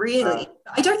that, really.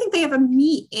 I don't think they ever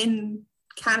meet in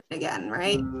canon again,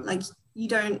 right? Like, you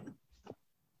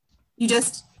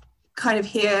just kind of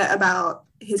hear about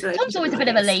his relationship. Tom's always a bit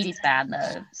of a ladies' man,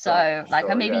 though. So,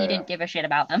 maybe he didn't give a shit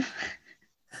about them.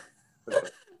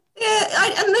 Yeah,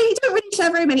 and they don't really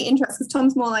share very many interests because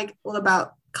Tom's more like all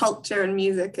about culture and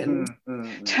music and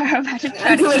imagine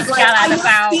and he was like, I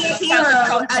must be a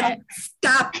hero and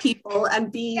stab people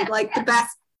and be like the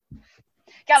best.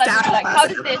 Galad like,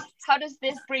 how does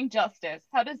this bring justice?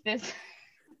 How does this?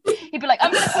 He'd be like,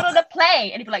 I'm gonna put on a play,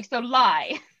 and he'd be like, so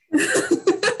lie.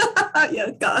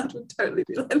 Yeah, God would totally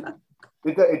be like that.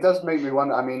 It does make me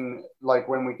wonder. I mean, like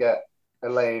when we get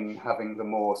Elaine having the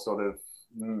more sort of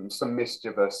some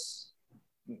mischievous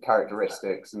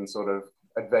characteristics and sort of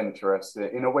adventurous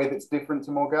in a way that's different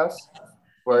to Morghese,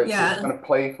 where it's just kind of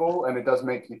playful, and it does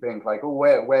make you think like, oh,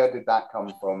 where did that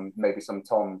come from? Maybe some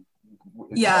Tom.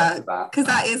 Because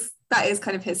that is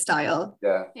kind of his style.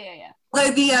 Yeah.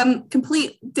 Although the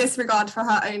complete disregard for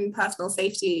her own personal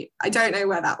safety, I don't know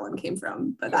where that one came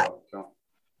from, but that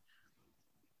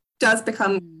does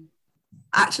become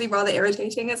actually rather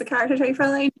irritating as a character trait for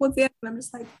Elaine towards the end. And I'm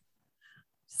just like,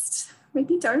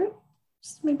 maybe don't.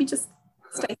 Maybe just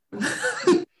stay.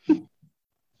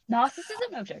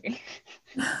 Narcissism? I'm joking.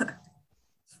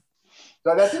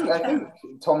 So I think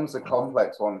Tom's a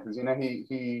complex one because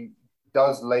he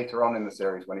does later on in the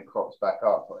series when he crops back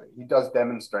up, he does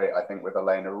demonstrate, I think, with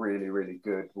Elaine a really, really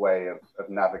good way of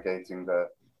navigating the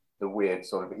weird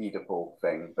sort of Oedipal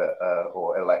thing that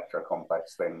or Electra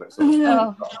complex thing that sort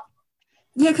of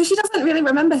yeah, because she doesn't really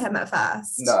remember him at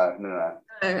first. No.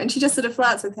 And she just sort of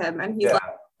flirts with him, and he's like,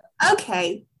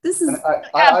 "Okay, this is."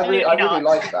 I really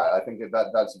like that. I think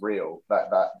that's real.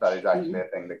 That is actually a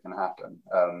thing that can happen,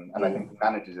 and I think he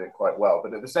manages it quite well.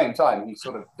 But at the same time, he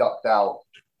sort of ducked out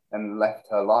and left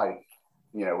her life,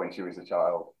 when she was a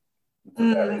child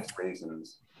for various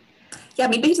reasons. Yeah, I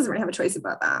mean, but he doesn't really have a choice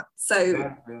about that.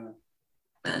 So.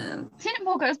 Didn't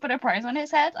Morghese put a prize on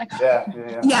his head? Yeah.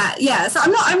 So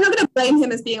I'm not going to blame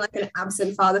him as being like an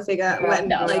absent father figure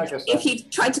if he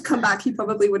tried to come back, he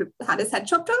probably would have had his head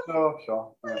chopped off. Oh,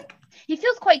 sure. Yeah. He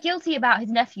feels quite guilty about his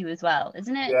nephew as well,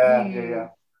 isn't it?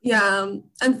 Yeah.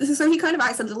 And so he kind of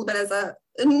acts a little bit as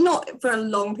not for a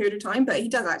long period of time, but he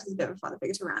does act as a bit of a father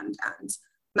figure to Rand and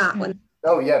Matt.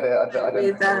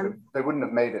 They wouldn't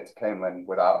have made it to Caemlyn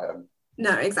without him.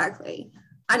 No, exactly.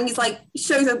 And he's like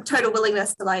shows a total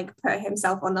willingness to like put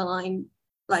himself on the line,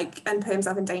 like, and put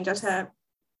himself in danger to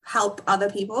help other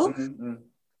people.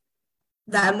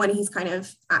 them when he's kind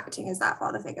of acting as that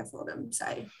father figure for them. So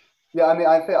yeah, I mean,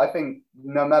 I think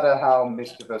no matter how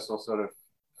mischievous or sort of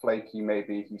flaky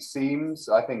maybe he seems,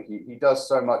 I think he does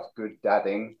so much good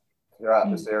dadding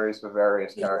throughout the series for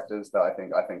various characters that I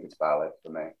think it's valid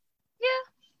for me.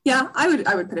 Yeah, I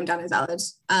would put him down as valid.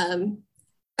 I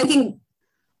think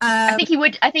he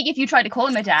would. I think if you tried to call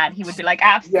him a dad, he would be like,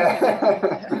 absolutely,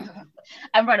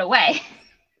 and run away.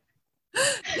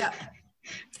 Yeah.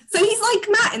 So he's like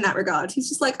Matt in that regard. He's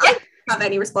just like, I don't have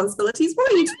any responsibilities.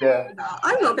 What are you talking about?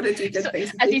 I'm not going to do good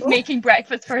things. As he's making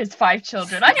breakfast for his 5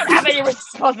 children, I don't have any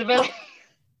responsibility.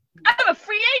 I'm a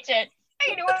free agent. I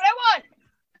can do what I want.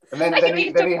 And then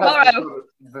he has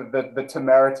the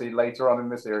temerity later on in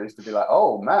the series to be like,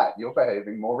 oh, Matt, you're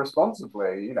behaving more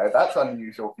responsibly. You know, that's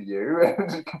unusual for you.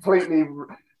 And completely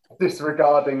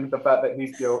disregarding the fact that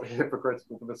he's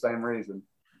hypocritical for the same reason.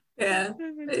 Yeah,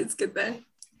 it's good though.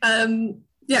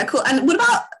 Yeah, cool. And what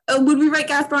about, would we rate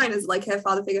Gareth Bryan as like a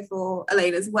father figure for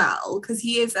Elaine as well? Because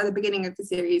he is at the beginning of the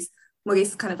series,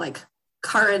 Maurice's kind of like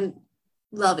current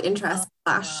love interest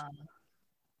slash.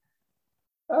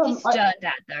 He's stern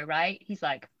dad though, right? He's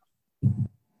like,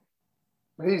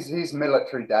 he's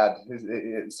military dad.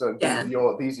 So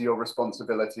these are your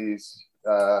responsibilities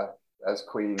as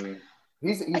queen.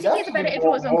 He's actually he's a better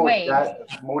influence on Wade.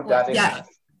 More daddy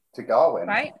to Garwin,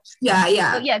 right? Yeah.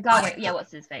 Well, yeah, Garwin. Yeah, what's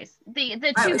his face? The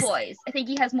 2 boys. I think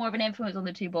he has more of an influence on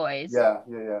the 2 boys. Yeah.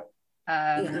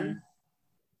 And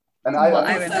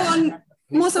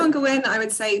more so on Gawain, I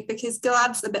would say, because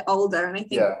Galad's a bit older, and I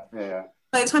think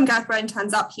by the time Gareth Bryan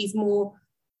turns up, he's more,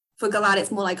 for Galad,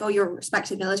 it's more like, oh, you're a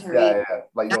respected military. Yeah.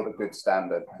 Like you're the good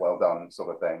standard, well done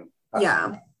sort of thing.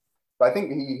 Yeah. But I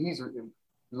think he's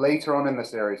later on in the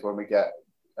series when we get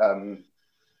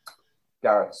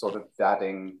Gareth sort of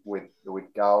dadding with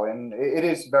Gawain. It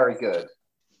is very good,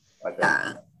 I think.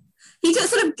 Yeah. He just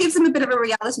sort of gives him a bit of a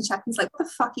reality check. He's like, what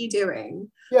the fuck are you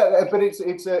doing? Yeah, but it's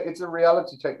a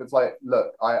reality check that's like,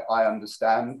 look, I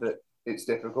understand that it's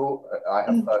difficult. I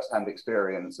have first-hand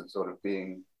experience of sort of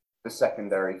being the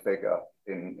secondary figure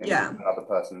in another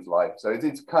person's life. So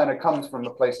it kind of comes from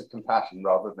a place of compassion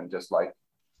rather than just like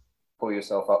pull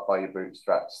yourself up by your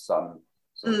bootstraps, son.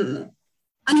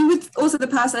 And he was also the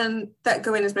person that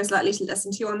Gawain is most likely to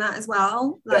listen to on that as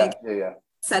well. Like,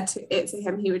 said to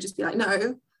him, he would just be like,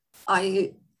 no,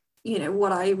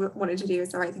 what I wanted to do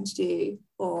is the right thing to do,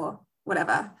 or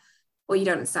whatever, or you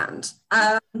don't understand.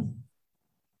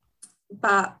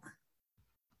 But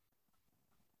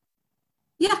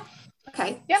yeah,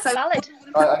 okay. Yeah, so valid.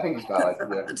 I think it's valid.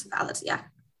 Valid, yeah.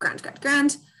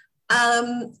 Grand.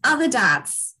 Other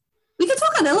dads. We could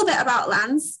talk a little bit about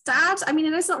Lan's dad. I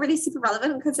mean, it's not really super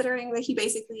relevant considering that he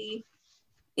basically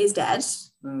is dead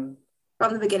from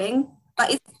the beginning.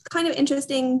 But it's kind of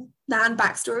interesting Lan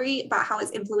backstory about how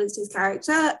it's influenced his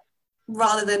character,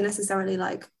 rather than necessarily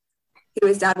like who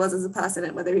his dad was as a person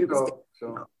and whether he was.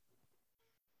 Sure.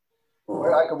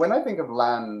 When I think of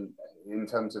Lan in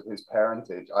terms of his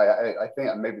parentage, I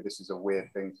think maybe this is a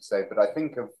weird thing to say, but I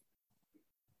think of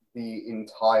the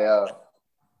entire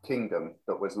kingdom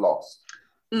that was lost.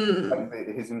 And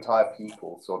his entire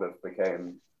people sort of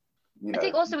became, I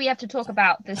think also we have to talk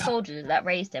about the soldiers that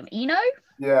raised him. Eno?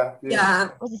 Yeah.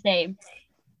 What's his name?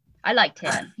 I liked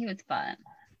him. He was fun.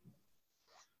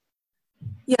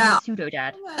 Yeah. Pseudo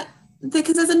dad.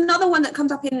 Because there's another one that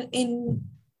comes up in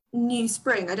New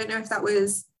Spring. I don't know if that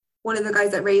was one of the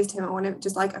guys that raised him or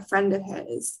just like a friend of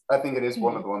his. I think it is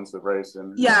one of the ones that raised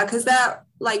him. Yeah, because they're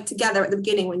like together at the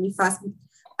beginning when you first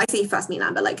meet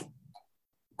Lan, but like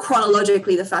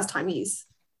chronologically the first time he's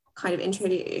kind of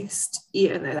introduced,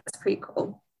 even though that's pretty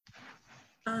cool.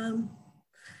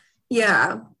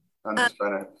 Yeah. I'm just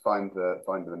trying to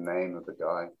find the name of the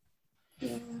guy.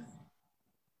 Yeah.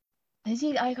 Is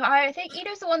he? I think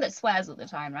Eno's the one that swears all the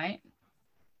time, right?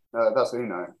 That's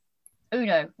Uno.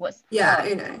 Uno.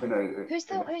 Uno. Who's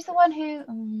the one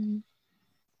who?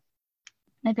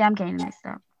 Maybe I'm getting mixed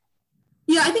up.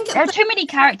 Yeah, I think there are too many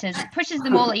characters. It pushes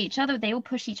them all at each other. They all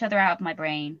push each other out of my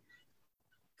brain.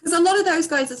 Because a lot of those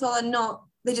guys as well are not.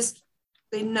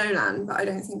 They know Lan, but I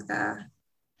don't think they're.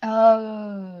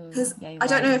 Oh. Because I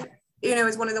don't know if Uno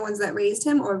is one of the ones that raised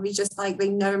him, or if we just like they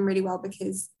know him really well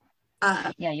because.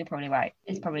 Yeah, you're probably right.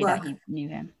 It's probably that he knew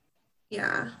him.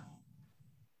 Yeah.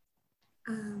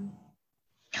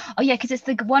 Oh yeah, because it's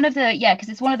one of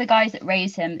the guys that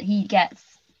raised him. He gets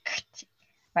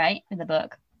right in the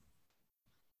book.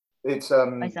 It's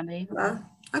by somebody.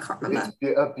 I can't remember.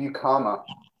 It's Bukama.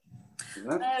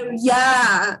 Isn't it? Oh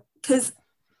yeah, because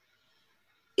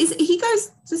does he go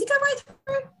right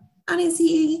through? And is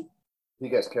he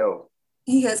gets killed.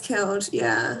 He gets killed,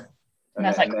 yeah. And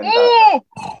that's like, oh!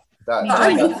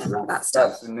 That's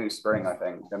the new spring, I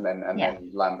think, and then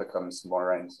land becomes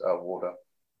Moiraine's warder.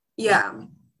 Yeah,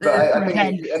 but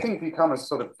I think he becomes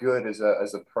sort of good as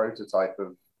a prototype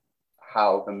of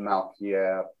how the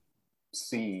Malkier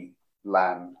see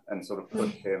Lan and sort of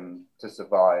push him to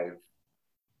survive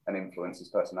and influence his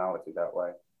personality that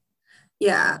way.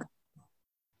 Yeah.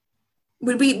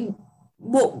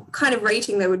 What kind of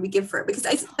rating though would we give for it? Because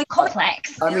it's like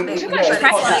complex. I mean, too much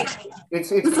pressure. It's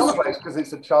complex because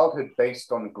it's a childhood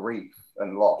based on grief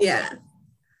and loss. Yeah.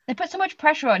 They put so much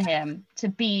pressure on him to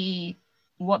be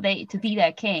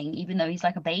their king, even though he's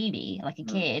like a baby, like a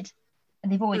kid.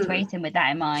 And they've always raised him with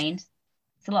that in mind.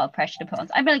 It's a lot of pressure to put on.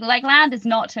 I mean, like Lan does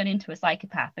not turn into a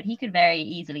psychopath, but he could very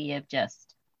easily have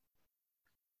just,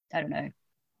 I don't know.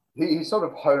 He sort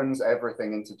of hones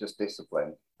everything into just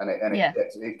discipline, and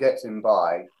it gets him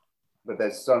by, but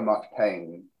there's so much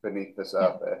pain beneath the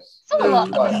surface. There's a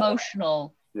lot of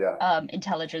emotional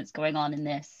intelligence going on in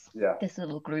this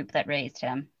little group that raised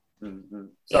him. Mm-hmm.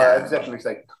 So I'd definitely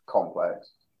say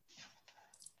complex.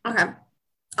 Okay,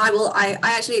 I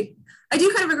actually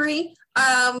do kind of agree.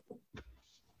 As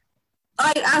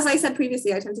I said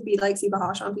previously, I tend to be like super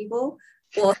harsh on people,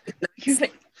 so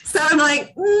I'm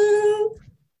like.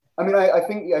 I mean, I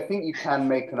think you can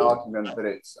make an argument that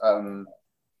it's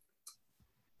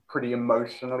pretty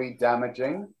emotionally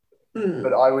damaging,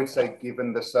 but I would say,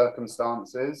 given the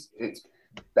circumstances, it's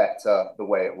better the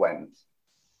way it went.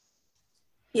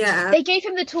 Yeah, they gave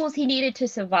him the tools he needed to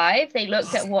survive. They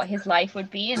looked at what his life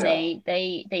would be, and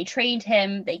they trained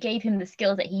him. They gave him the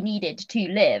skills that he needed to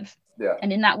live. Yeah.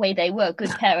 And in that way, they were good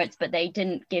parents, but they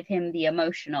didn't give him the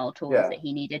emotional tools that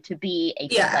he needed to be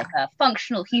like a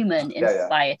functional human in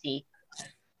society,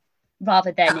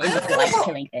 rather than in the life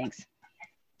killing things.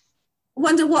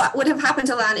 Wonder what would have happened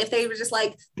to Lan if they were just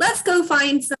like, let's go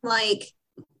find some like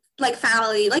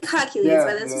family, like Hercules,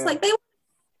 where it's just like they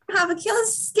have a killer.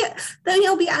 Then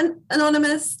he'll be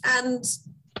anonymous and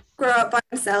grow up by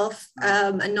himself,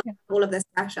 and not all of this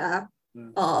pressure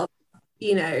of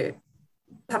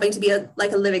having to be a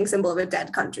living symbol of a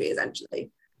dead country,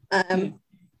 essentially. Because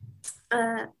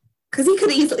he could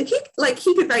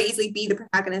very easily be the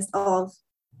protagonist of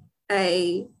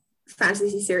a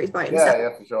fantasy series by himself.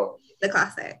 Yeah, for sure. The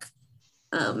classic,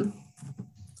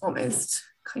 almost.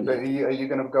 Kind of. Are you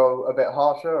going to go a bit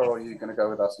harsher, or are you going to go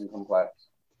with us in complex?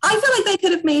 I feel like they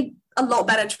could have made a lot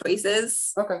better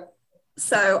choices. Okay.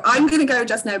 So I'm going to go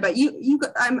just no, but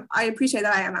I appreciate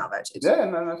that I am outvoted. Yeah,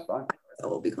 no, that's fine. It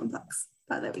will be complex.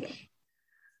 But there we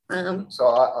go. So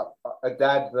a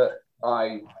dad that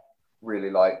I really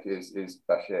like is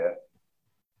Bashir.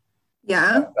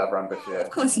 Yeah. Davran Bashir. Of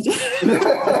course you do.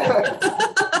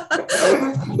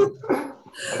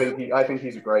 I think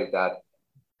he's a great dad.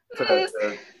 To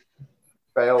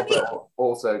fail, but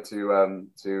also to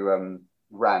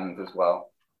Rand as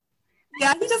well.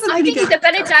 Yeah, he doesn't. I think he's a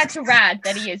better dad to Rand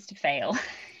than he is to Fail.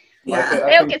 Yeah,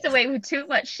 Fail gets away with too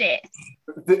much shit.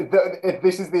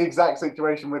 This is the exact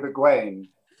situation with Egwene.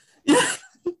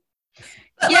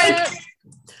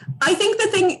 I think the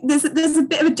thing there's a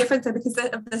bit of a difference there because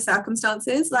of the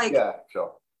circumstances.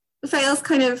 Sure. Fail's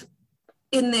kind of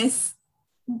in this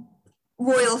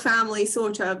royal family,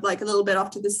 sort of like a little bit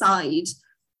off to the side,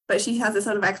 but she has a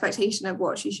sort of expectation of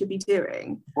what she should be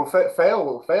doing. Well,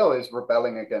 Fail is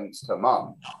rebelling against her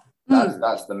mum.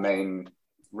 That's the main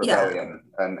rebellion,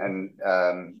 and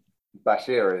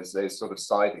Bashir is sort of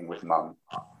siding with mum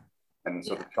and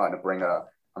sort of trying to bring her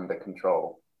under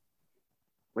control,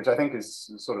 which I think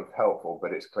is sort of helpful,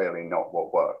 but it's clearly not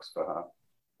what works for her.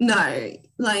 No,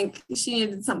 she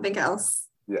needed something else.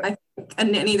 Yeah, I think,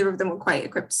 and neither of them were quite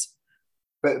equipped.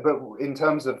 But in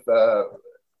terms of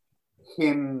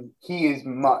him, he is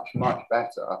much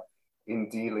better in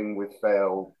dealing with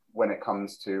Fail when it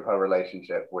comes to her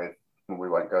relationship with. We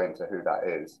won't go into who that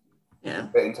is. Yeah.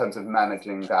 But in terms of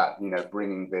managing that,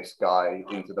 bringing this guy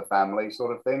into the family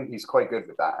sort of thing, he's quite good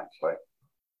with that, actually.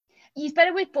 He's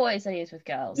better with boys than he is with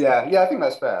girls. Yeah, I think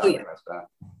that's fair. I think that's fair.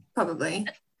 Probably.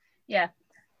 Yeah.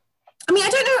 I mean, I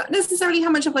don't know necessarily how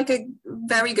much of a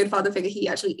very good father figure he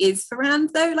actually is for Rand,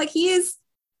 though. He is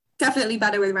definitely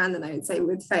better with Rand than I would say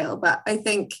with Fail, but I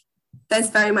think there's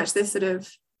very much this sort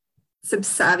of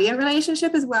subservient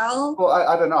relationship as well. Well,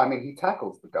 I don't know. I mean, he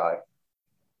tackles the guy.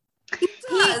 He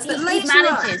does, but he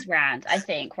manages Rand, I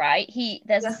think, right?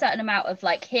 There's a certain amount of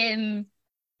him.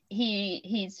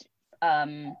 He's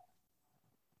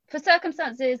for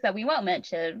circumstances that we won't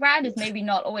mention, Rand is maybe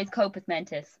not always Copus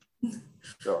Mentis.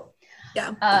 Sure.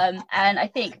 Yeah. And I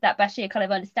think that Bashir kind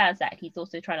of understands that. He's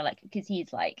also trying to because he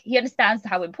understands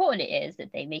how important it is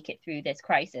that they make it through this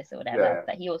crisis or whatever. Yeah.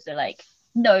 That he also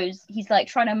knows he's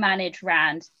trying to manage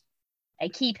Rand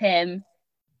and keep him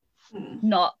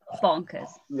not bonkers.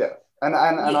 Yeah. And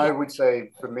I would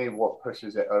say for me, what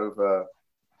pushes it over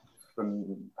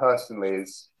personally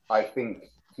is I think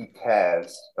he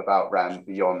cares about Rand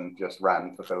beyond just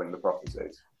Rand fulfilling the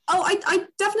prophecies. Oh, I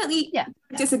definitely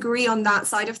disagree on that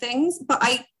side of things, but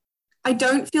I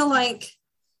don't feel like,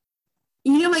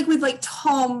 like with like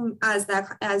Tom as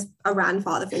a Rand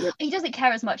father figure. He doesn't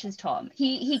care as much as Tom.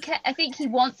 I think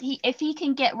if he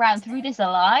can get Rand through this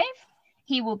alive,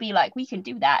 he will be like, we can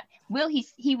do that.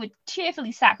 He would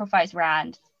cheerfully sacrifice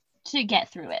Rand to get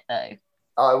through it though.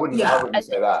 I wouldn't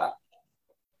say that.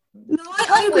 No,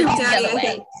 I agree with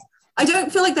Danny. I don't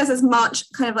feel like there's as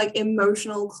much kind of like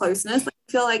emotional closeness. I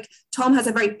feel like Tom has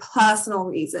a very personal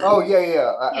reason. Oh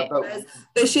yeah. Whereas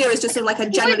Bashir is just sort of like a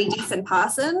generally decent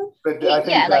person. But I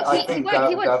think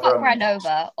he wouldn't fuck Rand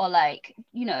over or like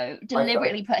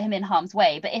deliberately put him in harm's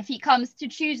way. But if he comes to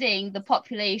choosing the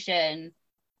population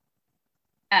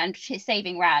and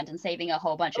saving Rand and saving a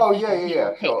whole bunch of people, he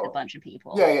will pick a bunch of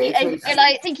people. And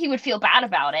I think he would feel bad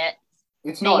about it.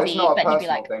 It's not a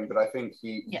personal thing, but I think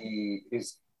he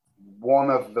is one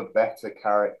of the better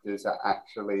characters at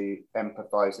actually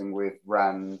empathizing with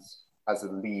Rand as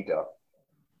a leader.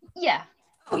 Yeah.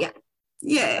 Oh yeah.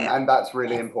 Yeah. And that's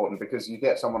really important because you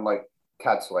get someone like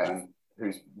Cadsuane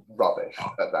who's rubbish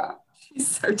at that. He's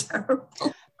so terrible.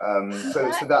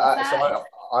 So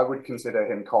I would consider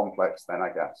him complex then,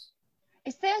 I guess.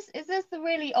 Is this the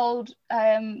really old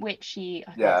witchy?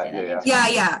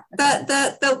 Yeah.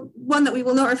 The one that we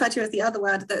will not refer to as the other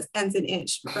word that ends in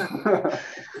itch. But...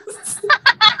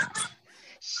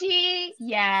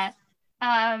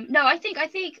 No, I think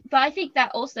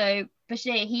that also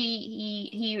Bashir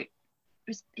he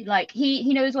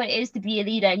knows what it is to be a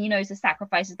leader, and he knows the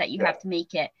sacrifices that you have to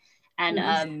make it,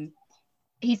 and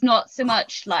he's not so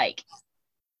much like.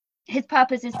 His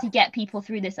purpose is to get people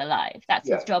through this alive. That's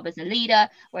his job as a leader,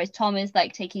 whereas Tom is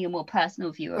like taking a more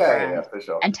personal view of Rand. Yeah, for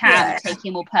sure. And Tam is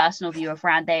taking a more personal view of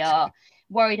Rand. They are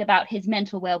worried about his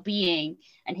mental well-being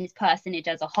and his personage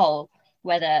as a whole,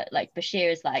 whether like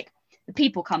Bashir is like, the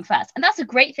people come first. And that's a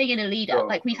great thing in a leader. Sure.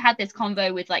 Like we've had this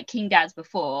convo with like King Dads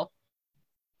before,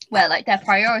 where like their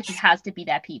priority has to be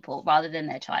their people rather than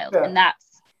their child. And that's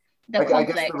I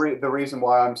guess the reason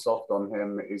why I'm soft on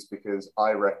him is because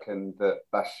I reckon that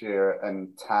Bashir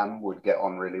and Tam would get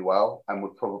on really well and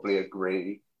would probably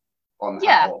agree on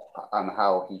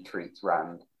how he treats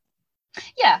Rand.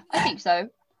 Yeah, I think so.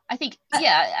 I think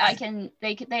I think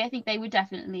they would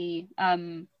definitely. But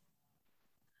I'm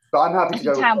happy to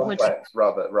go with complex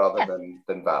rather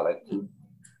than valid.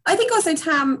 I think also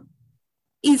Tam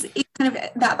is kind of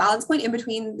that balance point in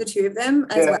between the two of them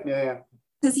as well. Yeah.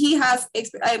 Because he has,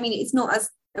 it's not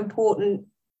as important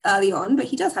early on, but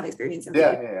he does have experience in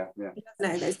Yeah. He does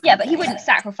know those but he wouldn't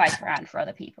sacrifice Rand for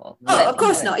other people. Oh, of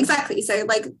course not. Exactly. So,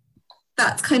 like,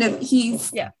 that's kind of,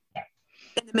 he's in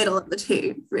the middle of the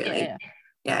two, really.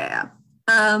 Yeah.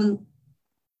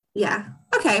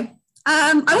 Okay.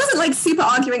 I wasn't, like, super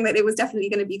arguing that it was definitely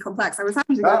going to be complex. I was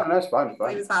happy to go. No, it's fine.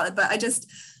 It was valid, but I just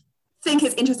think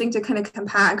it's interesting to kind of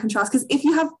compare and contrast, because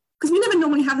we never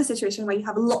normally have the situation where you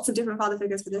have lots of different father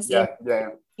figures for this year.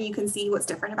 You can see what's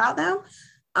different about them.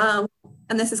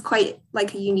 And this is quite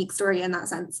like a unique story in that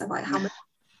sense about how much.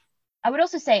 I would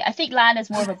also say, I think Lan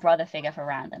is more of a brother figure for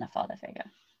Rand than a father figure.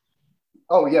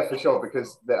 Oh yeah, for sure,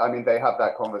 because they have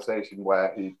that conversation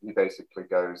where he basically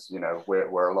goes,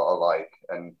 we're a lot alike,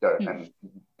 and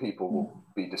people will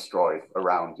be destroyed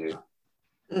around you.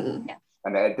 Yeah.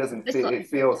 And it doesn't. It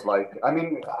feels like.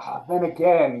 Then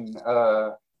again.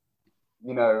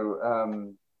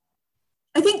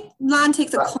 I think Lan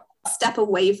takes a step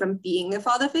away from being a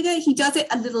father figure. He does it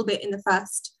a little bit in the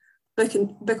first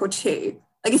book or two,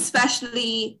 like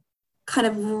especially kind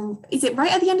of, is it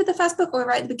right at the end of the first book or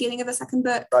right at the beginning of the second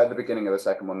book? Right at the beginning of the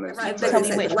second one. Right,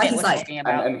 where he's like,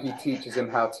 and he teaches him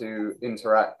how to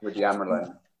interact with the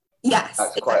Amyrlin. Yes,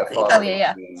 that's exactly. quite a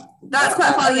father. That's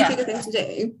quite a father figure thing to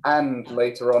do. And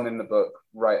later on in the book,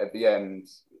 right at the end.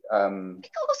 He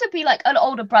could also be like an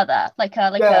older brother, like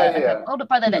an older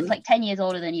brother that's like 10 years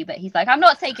older than you, but he's like, I'm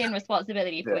not taking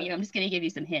responsibility for you. I'm just going to give you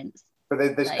some hints.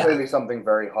 But there's clearly something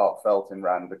very heartfelt in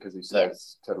Rand, because he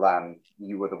says to Lan,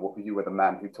 "You were the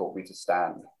man who taught me to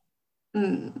stand."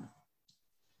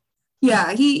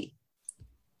 Yeah,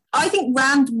 I think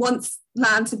Rand wants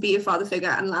Lan to be a father figure,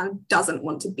 and Lan doesn't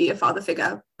want to be a father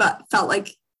figure, but felt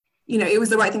like it was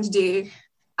the right thing to do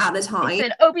at the time. It's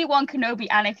an Obi-Wan Kenobi,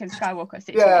 Anakin Skywalker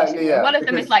situation. Yeah. One of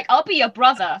them is like, I'll be your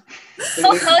brother.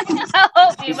 I'll help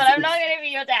you, but I'm not going to be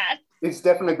your dad. It's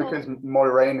definitely because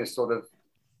Moiraine is sort of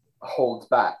holds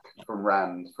back from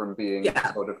Rand from being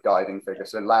sort of guiding figure.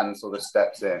 So Lan sort of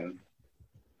steps in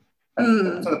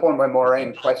And to the point where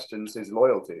Moiraine questions his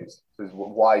loyalties. Says,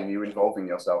 why are you involving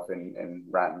yourself in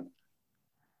Rand?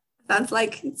 That's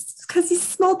like, it's because he's a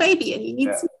small baby and he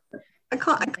needs. I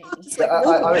can't just like.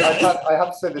 I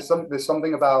have to say, there's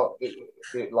something about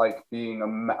it like being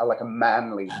a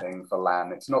manly thing for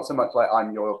Lan. It's not so much like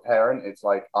I'm your parent. It's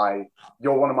like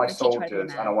you're one of my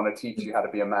soldiers, and I want to teach you how to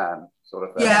be a man, sort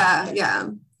of thing.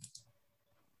 Yeah.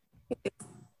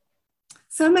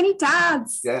 So many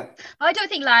dads. Yeah. I don't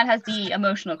think Lan has the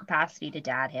emotional capacity to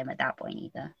dad him at that point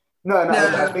either. No.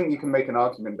 I think you can make an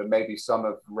argument that maybe some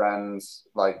of Rand's,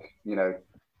 like,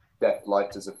 death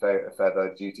light as a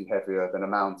feather, duty heavier than a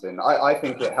mountain. I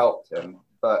think it helped him,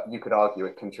 but you could argue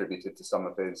it contributed to some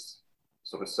of his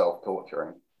sort of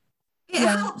self-torturing. It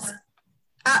helps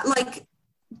at like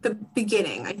the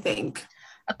beginning, I think.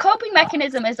 A coping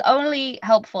mechanism is only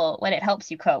helpful when it helps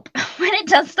you cope. When it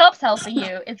just stops helping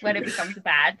you, it's when it becomes a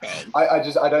bad thing. I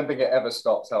don't think it ever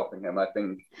stops helping him. I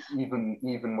think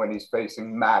even when he's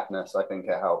facing madness, I think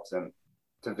it helps him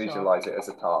to visualize it as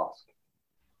a task.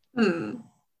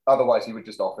 Otherwise, he would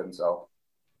just off himself.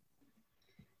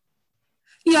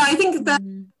 Yeah, I think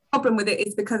the problem with it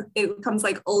is because it becomes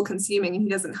like all-consuming and he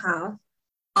doesn't have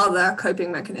other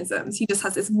coping mechanisms. He just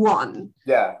has this one.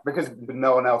 Yeah, because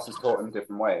no one else has taught him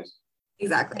different ways.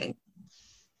 Exactly.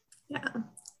 Yeah.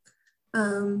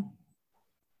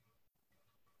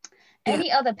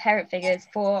 Any other parent figures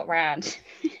for Rand?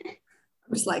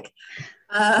 I'm just like,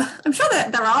 I'm sure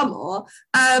that there are more.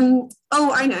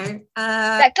 Oh, I know.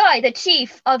 That guy, the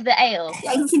chief of the Ale.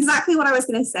 Yeah, that's exactly what I was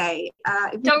going to say.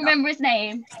 Don't remember his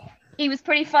name. He was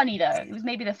pretty funny though. It was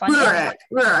maybe the funniest.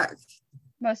 Rurik.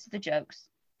 Most of the jokes.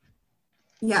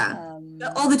 Yeah.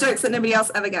 All the jokes that nobody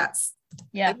else ever gets.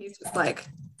 Yeah. And he's just like,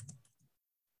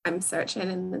 I'm searching,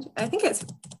 and I think it's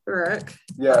Rurik.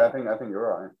 Yeah, I think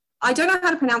you're right. I don't know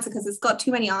how to pronounce it because it's got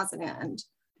too many R's in it.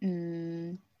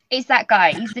 And it's that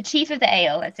guy. He's the chief of the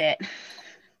Ale. That's it.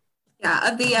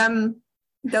 Yeah,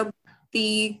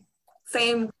 the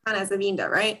same kind as Avinda,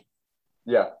 right?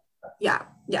 Yeah.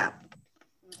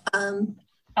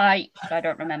 I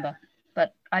don't remember,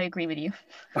 but I agree with you.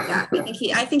 Yeah,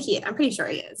 I'm pretty sure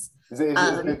he is. Is it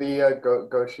the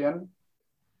Goshian?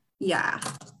 Yeah.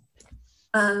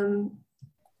 Oh,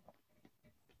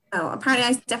 apparently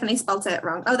I definitely spelled it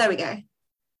wrong. Oh, there we go.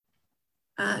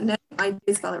 No, I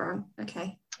did spell it wrong.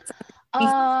 Okay.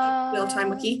 Real-time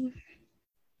wiki.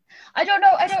 I don't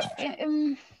know. I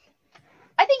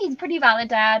think he's a pretty valid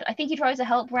dad. I think he tries to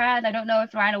help Rand. I don't know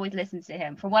if Rand always listens to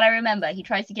him. From what I remember, he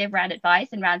tries to give Rand advice,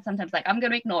 and Rand's sometimes like, I'm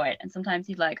going to ignore it. And sometimes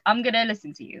he's like, I'm going to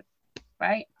listen to you.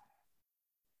 Right?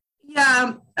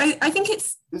 Yeah, I think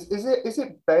it's... Is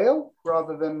it Bale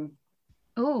rather than...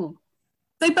 Ooh.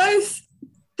 They both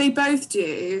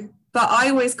do, but I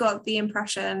always got the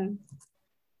impression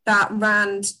that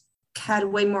Rand cared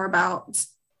way more about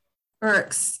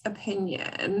Urik's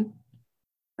opinion.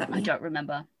 I don't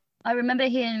remember. I remember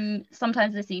him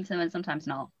sometimes listening to them and sometimes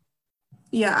not.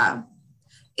 Yeah.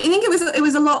 I think it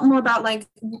was a lot more about like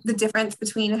the difference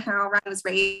between how Rand was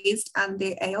raised and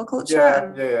the Ale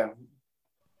culture. Yeah.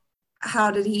 How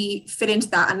did he fit into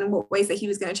that, and in what ways that he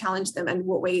was going to challenge them and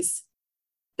what ways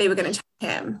they were going to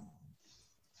challenge him.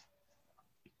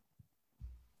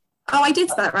 Oh, I did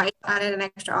that right. I added an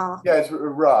extra R. Yeah, it's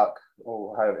Rock.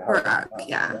 Or Rock,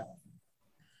 yeah.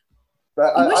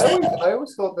 But I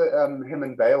always thought that him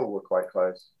and Bale were quite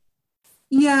close.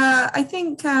 Yeah, I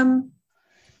think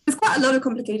there's quite a lot of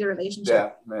complicated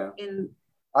relationship. Yeah. In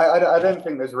I don't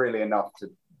think there's really enough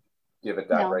to give a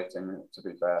dad rating, to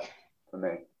be fair, for me.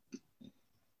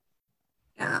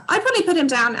 Yeah, I'd probably put him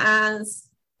down as,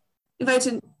 if I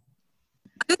didn't,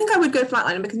 I don't think I would go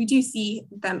Flatliner because we do see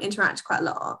them interact quite a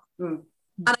lot. And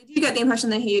I do get the impression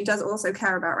that he does also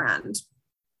care about Rand.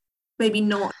 Maybe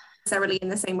not necessarily in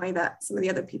the same way that some of the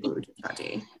other people who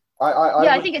do.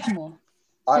 I think it's more.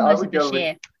 I would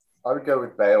go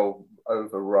with Bale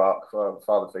over Rock for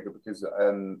father figure, because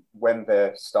when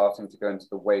they're starting to go into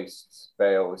the wastes,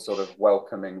 Bale is sort of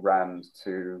welcoming Rand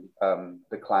to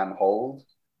the clan hold,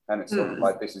 and it's sort of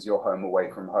like, this is your home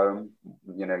away from home,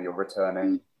 you're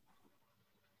returning.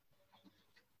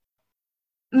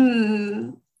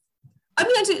 I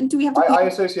mean, do we have to... I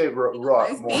associate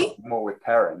Rock more with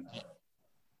Perrin.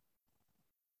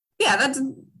 Yeah,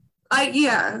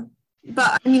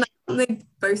 but I mean, like, they'd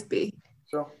both be.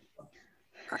 Sure.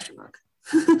 Question mark.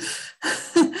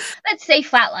 Let's say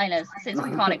Flatliners, since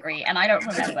we can't agree, and I don't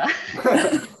remember.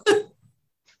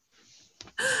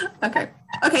 Okay,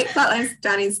 Flatliners,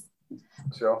 Danny's.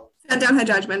 Sure. Stand down her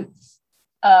judgment.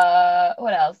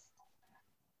 What else?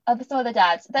 Some of the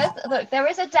dads. There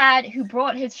is a dad who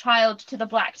brought his child to the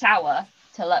Black Tower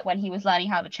to when he was learning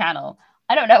how to channel.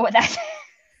 I don't know what that is.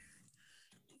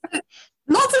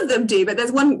 Lots of them do, but there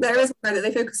is one that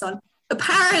they focus on.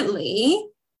 Apparently,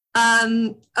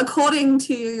 according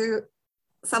to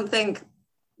something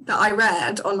that I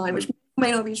read online, which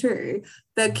may not be true,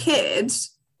 the kid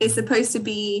is supposed to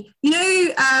be,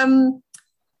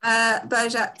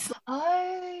 Bergette.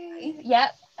 Oh, yeah.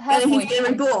 And he's been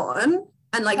reborn,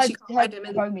 and like she can't find him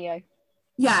in Romeo.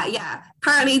 Yeah.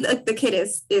 Apparently, the kid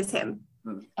is him.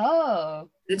 Oh,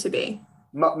 To be.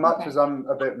 Much as I'm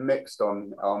a bit mixed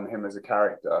on him as a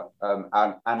character,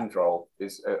 and Androl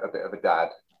is a bit of a dad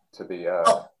to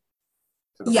the.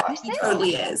 He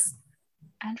totally is.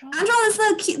 Androl is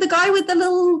the guy with the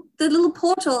little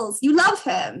portals. You love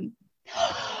him.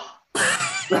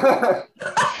 I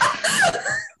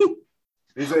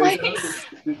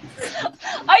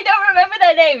don't remember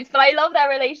their names, but I love their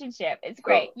relationship. It's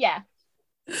great. Yeah.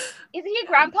 Is he a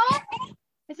grandpa?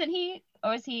 Isn't he?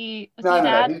 Or is he?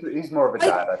 No, he's more of a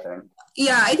dad, I think.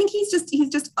 Yeah, I think he's just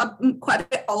quite a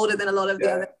bit older than a lot of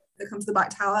the other that comes to the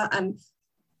Black Tower, and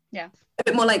a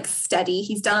bit more like steady.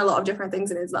 He's done a lot of different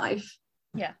things in his life.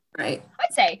 Yeah. Right.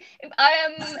 I'd say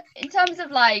in terms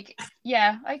of like,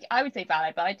 I would say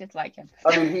valid, but I dislike him.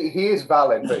 I mean, he is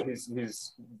valid, but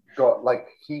he's got like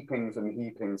heapings and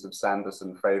heapings of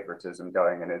Sanderson favoritism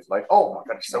going, and it's like, oh my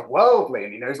god, he's so worldly,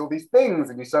 and he knows all these things,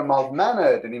 and he's so mild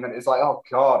mannered, and it's like, oh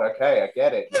god, okay, I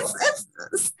get it.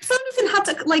 Sanderson had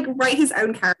to like write his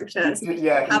own character. So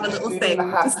have a little thing. He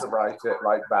didn't have to write it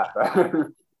like that,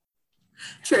 though.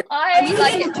 True. I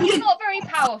like it. He's not very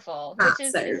powerful, which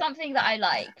is something that I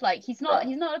like. Like he's not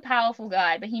a powerful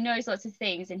guy, but he knows lots of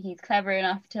things, and he's clever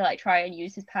enough to like try and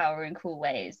use his power in cool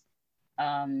ways.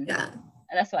 And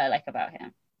that's what I like about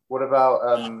him. What about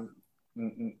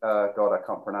God, I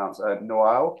can't pronounce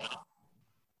Noel,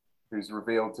 who's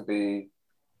revealed to be.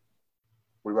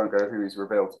 We won't go who he's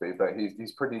revealed to be, but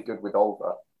he's pretty good with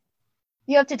Olva.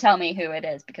 You have to tell me who it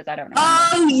is because I don't know.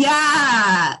 Oh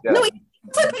yeah. No.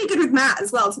 He's pretty good with Matt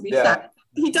as well, to be fair.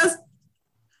 He does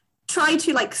try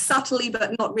to like subtly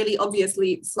but not really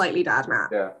obviously slightly dad Matt.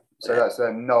 Yeah. So that's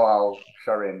Noel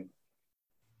Sharin.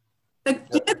 The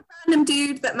random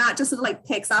dude that Matt just sort of like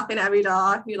picks up in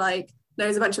Eridar, who like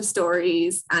knows a bunch of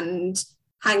stories and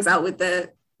hangs out with them,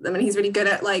 and he's really good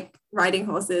at like riding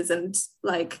horses and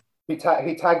like he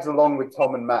tags along with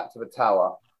Tom and Matt to the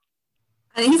tower.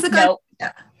 And he's the guy. Nope.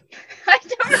 I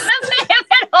don't remember him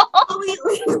at all.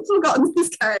 We've forgotten his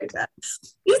character.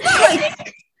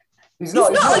 He's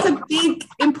not like a big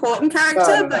important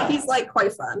character, but he's like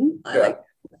quite fun. I'm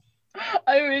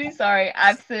really sorry.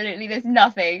 Absolutely, there's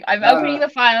nothing. I'm opening the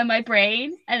file in my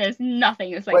brain, and there's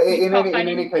nothing. It's like well, in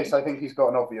any case, I think he's got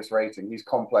an obvious rating. He's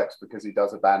complex because he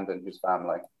does abandon his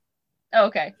family. Oh,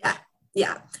 okay.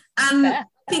 Yeah. I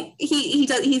think he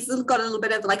does. He's got a little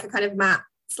bit of like a kind of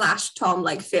Matt/Tom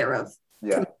like fear of.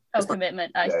 Yeah.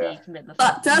 Commitment. I see commitment.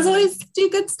 But does always do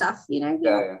good stuff,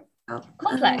 Yeah.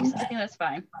 Complex. I think that's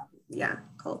fine. Yeah,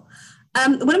 cool.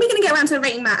 When are we going to get around to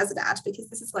rating Matt as a dad? Because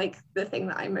this is like the thing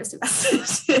that I'm most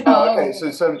invested in. Oh, okay. So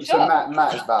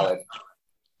Matt is valid.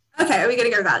 Okay, are we going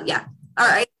to go valid? Yeah. All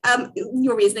right.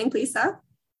 Your reasoning, please, sir.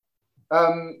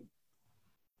 I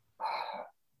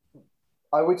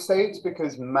would say it's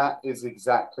because Matt is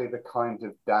exactly the kind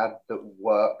of dad that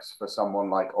works for someone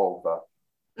like Olva.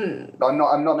 I'm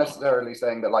not necessarily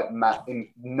saying that like Matt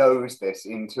knows this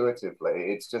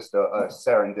intuitively. It's just a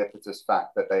serendipitous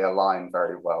fact that they align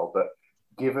very well. But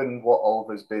given what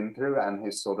Olva's been through and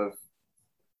his sort of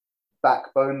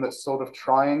backbone that's sort of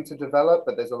trying to develop,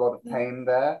 but there's a lot of pain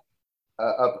there,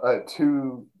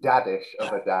 too daddish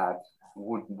of a dad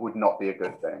would not be a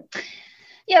good thing.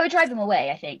 Yeah, it would drive him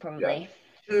away, I think, probably.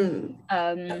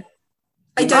 Yeah.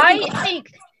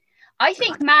 I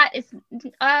think Matt is.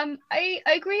 I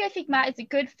agree. I think Matt is a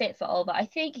good fit for Olva. I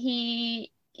think he's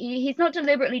not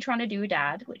deliberately trying to do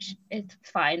dad, which is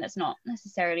fine. That's not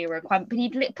necessarily a requirement. But he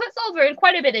puts Olva in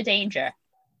quite a bit of danger.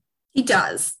 He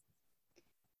does.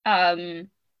 Happy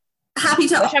to.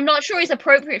 Which I'm not sure is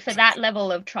appropriate for that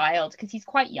level of child because he's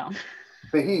quite young.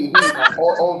 But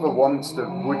Olva wants to.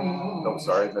 Oh,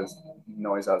 sorry. There's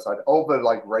noise outside. Olva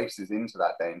like races into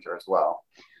that danger as well.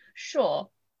 Sure.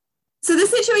 So the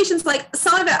situation's like,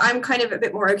 some of it I'm kind of a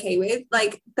bit more okay with,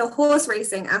 like the horse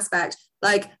racing aspect,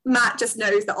 like Matt just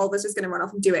knows that Olva's just going to run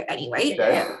off and do it anyway.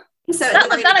 Yeah. So that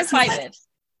I'm fine with.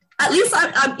 At least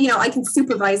I'm I can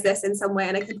supervise this in some way,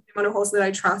 and I can put him on a horse that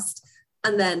I trust,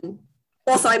 and then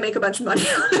also I make a bunch of money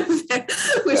out of it,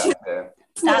 which is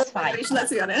that's fine.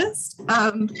 Let's be honest.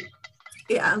 And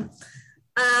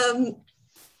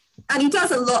he does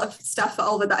a lot of stuff for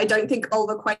Olva that I don't think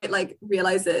Olva quite like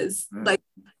realizes, like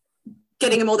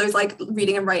getting him all those like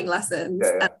reading and writing lessons,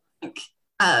 and like,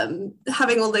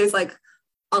 having all those like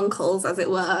uncles, as it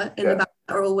were, in the back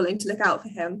that are all willing to look out for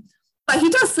him. But he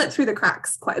does slip through the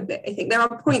cracks quite a bit. I think there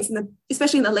are points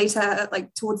especially in the later,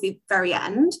 like towards the very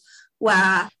end,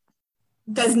 where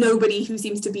there's nobody who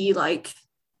seems to be like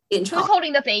in charge. Who's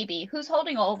holding the baby? Who's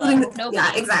holding Oliver? Nobody.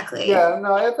 Yeah, exactly. Yeah,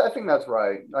 no, I think that's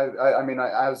right. I mean,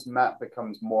 as Matt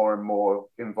becomes more and more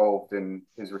involved in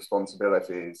his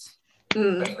responsibilities,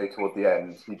 especially toward the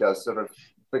end, he does sort of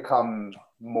become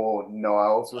more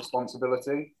Noel's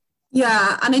responsibility.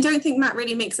 Yeah, and I don't think Matt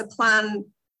really makes a plan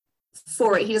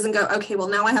for it. He doesn't go, okay, well,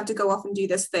 now I have to go off and do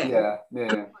this thing. Yeah.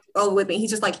 All with me. He's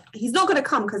just like, he's not going to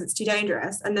come because it's too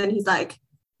dangerous. And then he's like,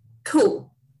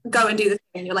 cool, go and do this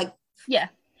thing. And you're like, yeah.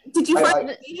 Did you find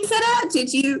the babysitter?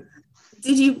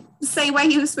 Did you say where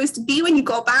he was supposed to be when you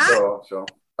got back? Sure.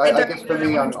 I guess for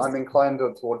me, I'm inclined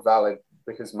toward valid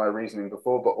because of my reasoning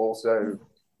before, but also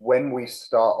when we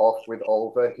start off with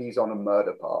Oliver, he's on a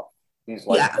murder path. He's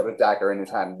like got a dagger in his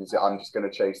hand. He's like, I'm just going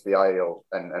to chase the Aiel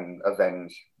and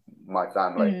avenge my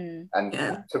family.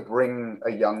 And to bring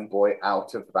a young boy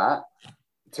out of that,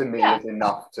 to me, is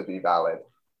enough to be valid.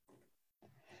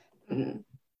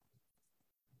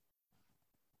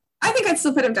 I think I'd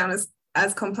still put him down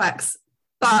as complex,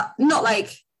 but not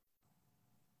like.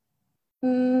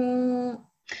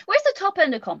 Where's the top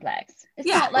end of complex? It's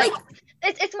not like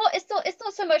it's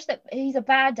not so much that he's a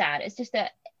bad dad. It's just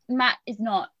that Matt is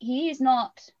not. He's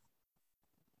not.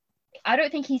 I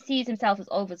don't think he sees himself as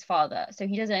Oliver's father, so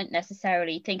he doesn't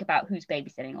necessarily think about who's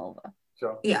babysitting Oliver.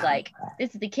 Sure. He's like,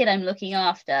 this is the kid I'm looking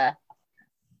after.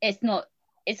 It's not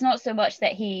so much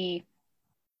that he's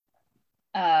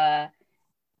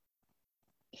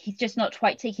just not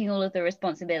quite taking all of the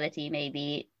responsibility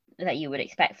maybe that you would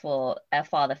expect for a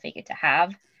father figure to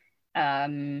have.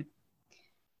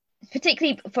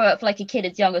 Particularly for like a kid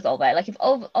as young as Oliver. Like if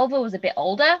Oliver was a bit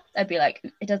older, I'd be like,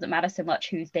 it doesn't matter so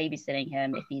much who's babysitting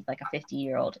him if he's like a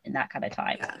 50-year-old in that kind of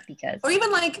time. Because or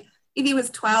even like if he was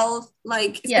 12,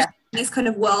 like in this kind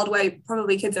of world where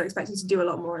probably kids are expected to do a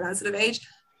lot more at that sort of age,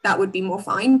 that would be more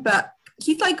fine. But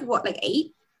he's like what, like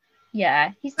 8?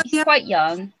 Yeah, he's quite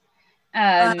young.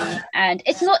 And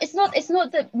it's not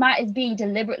that Matt is being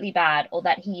deliberately bad or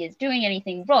that he is doing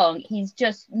anything wrong. He's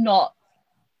just not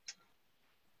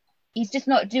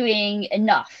doing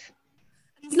enough.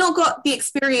 He's not got the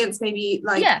experience, maybe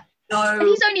like no. And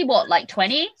he's only what, like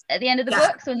 20 at the end of the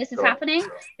book. So when this is happening,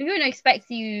 we wouldn't expect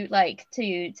you like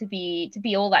to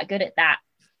be all that good at that.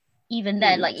 Even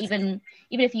then, like even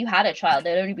if you had a child,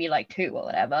 they'd only be like 2 or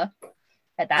whatever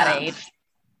at that age.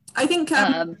 I think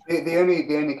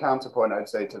the only counterpoint I'd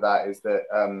say to that is that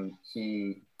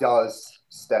he does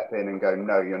step in and go,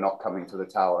 no, you're not coming to the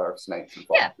Tower of Snakes and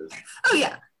Foxes. Oh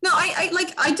yeah. No,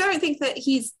 I don't think that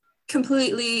he's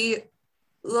completely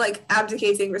like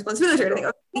abdicating responsibility or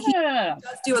anything. He does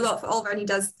do a lot for Oliver, and he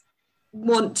does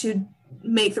want to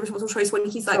make the responsible choice when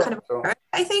he's like I think. But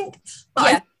I think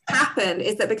what happened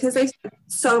is that because they spent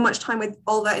so much time with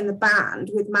Oliver in the band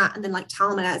with Matt and then like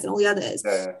Talmanez and all the others,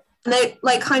 and they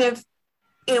like kind of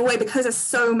in a way because there's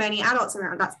so many adults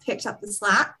around, that's picked up the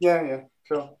slack.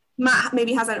 Matt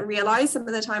maybe hasn't realized some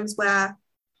of the times where,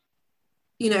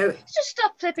 you know, it's just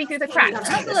stuff slipping through the cracks.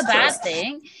 That's not a bad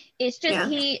thing. It's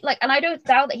just he like, and I don't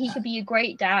doubt that he could be a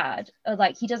great dad, or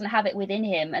like he doesn't have it within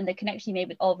him, and the connection he made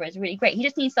with Oliver is really great. He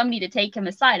just needs somebody to take him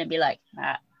aside and be like,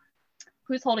 Matt,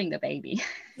 who's holding the baby?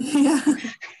 Do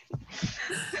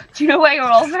you know where your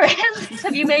Oliver is?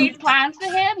 Have you made plans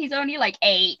for him? He's only like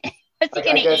 8.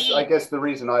 I guess the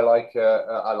reason I like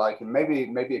him,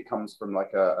 maybe it comes from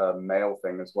like a male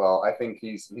thing as well. I think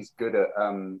he's good at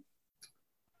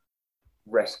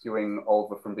rescuing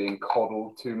Oliver from being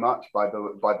coddled too much by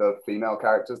the female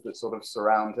characters that sort of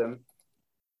surround him.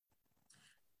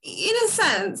 In a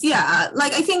sense, yeah.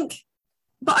 Like I think,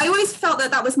 but I always felt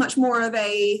that was much more of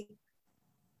a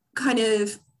kind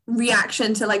of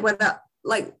reaction to like whether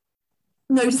like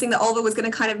noticing that Oliver was going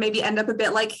to kind of maybe end up a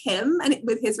bit like him and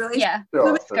with his relationship.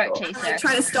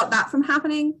 Trying to stop that from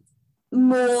happening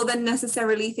more than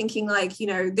necessarily thinking like, you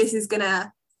know, this is going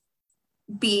to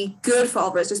be good for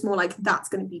Oliver. It's just more like that's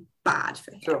going to be bad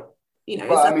for him. You know,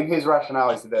 but I mean, his rationale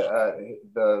is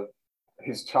that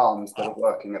his charms that are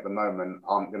working at the moment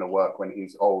aren't going to work when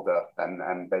he's older,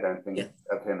 and they don't think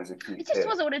of him as a cute kid. He just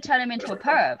doesn't want to turn him into a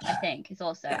perv, I think, is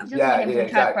also. Exactly.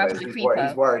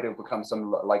 He's worried he'll become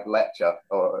some like lecher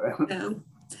or.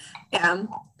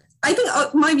 I think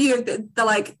my view of the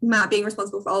like Matt being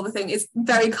responsible for Oliver thing is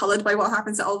very coloured by what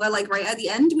happens to Oliver like right at the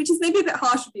end, which is maybe a bit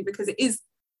harsh for me because it is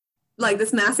like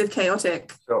this massive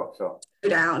chaotic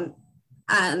down,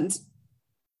 and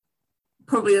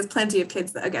probably there's plenty of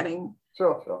kids that are getting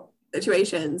Sure.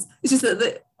 situations. It's just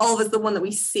that Oliver's the one that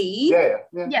we see. Yeah.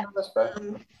 That's fair.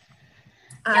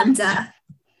 And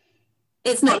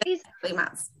it's not necessarily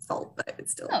Matt's fault, but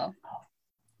it's still. Oh.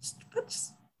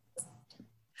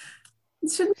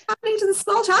 It shouldn't be happening to the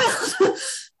small child.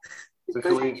 So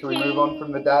should we move on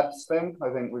from the dad's thing?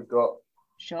 I think we've got.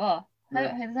 Sure.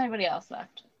 Yeah. There's anybody else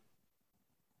left?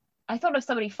 I thought of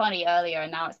somebody funny earlier,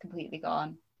 and now it's completely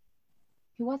gone.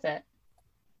 Who was it?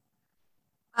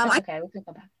 Okay, we can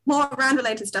come back. More Rand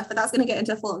related stuff, but that's going to get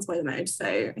into full on spoiler mode. So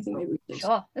I think maybe we should.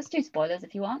 Sure. Let's do spoilers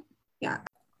if you want. Yeah.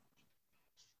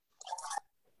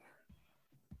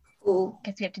 Cool.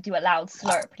 Guess we have to do a loud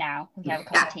slurp now. We have a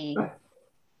cup of tea.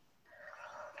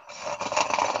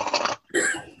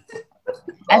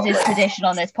 As is tradition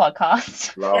on this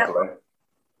podcast. Lovely.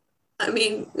 I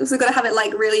mean, we've also got to have it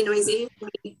like really noisy.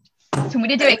 Can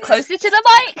we do it closer to the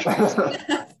mic?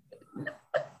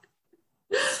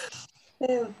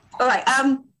 All right.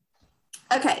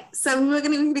 Okay. So we're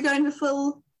going to be going to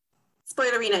full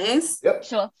spoilerinos. Yep.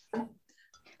 Sure. Who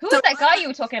was that guy you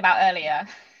were talking about earlier?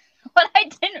 What I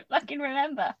didn't fucking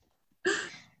remember.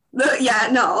 No.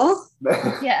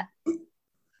 Yeah.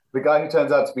 The guy who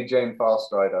turns out to be Jane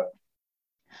Fastrider.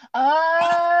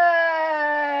 Oh.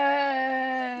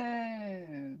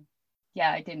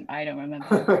 Yeah, I don't remember.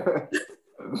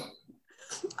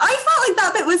 I felt like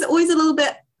that bit was always a little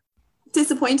bit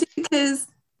disappointing because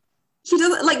he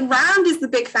doesn't like Rand is the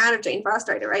big fan of Jane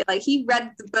Fastrider, right? Like he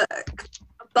read the book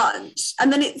a bunch,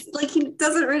 and then it's like he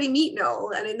doesn't really meet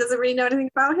Noel, and he doesn't really know anything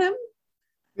about him.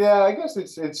 Yeah, I guess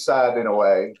it's sad in a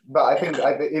way, but I think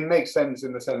it makes sense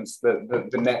in the sense that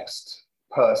the next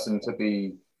person to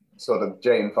be sort of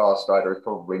Jane Fastrider is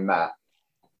probably Matt,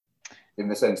 in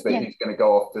the sense that he's going to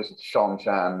go off to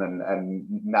Seanchan and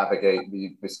navigate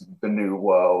the new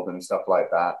world and stuff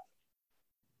like that.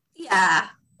 Yeah.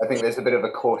 I think there's a bit of a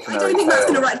cautionary. I don't think Matt's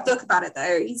going to write a book about it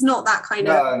though. He's not that kind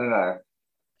of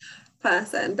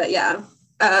person, but yeah.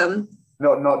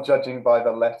 Not judging by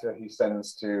the letter he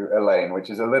sends to Elaine, which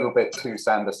is a little bit too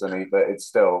Sanderson-y, but it's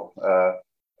still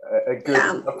a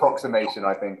good approximation,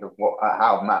 I think, of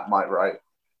how Matt might write.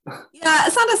 Yeah,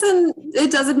 Sanderson, it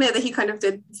does admit that he kind of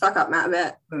did fuck up Matt a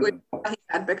bit, which he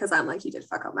said because I'm like, you did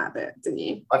fuck up Matt a bit, didn't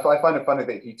you? I find it funny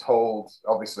that he told,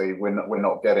 obviously, we're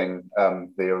not getting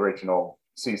the original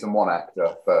season 1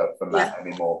 actor for Matt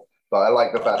anymore. But I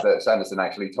like the fact that Sanderson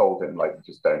actually told him, like,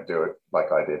 just don't do it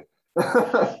like I did.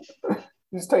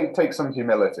 Just take some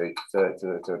humility to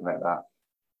admit that.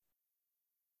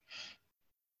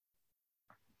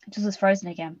 Just was frozen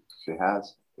again. She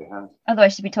has.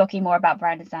 Otherwise, she'd be talking more about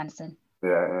Brandon Sanderson.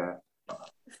 Yeah.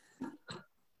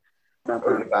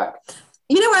 Bring it back.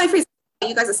 You know what I freeze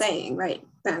you guys are saying, right,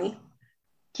 Danny?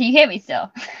 Can you hear me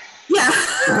still? Yeah.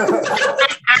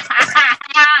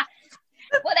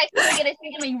 What next? We're going to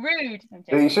say something rude.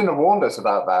 You shouldn't have warned us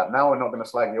about that. Now we're not going to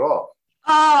slag you off.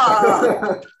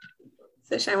 Oh.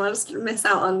 It's a shame. I'll just miss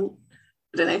out on,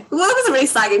 I don't know. Well, it wasn't really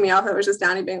slagging me off. It was just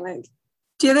Danny being like,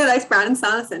 do you know like Brandon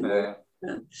Sanderson? Yeah.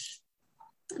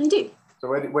 I do. So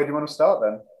where do you want to start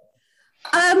then?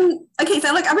 Okay,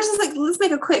 so like I was just like, let's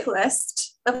make a quick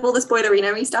list of all the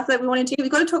spoilerino stuff that we want to do. We've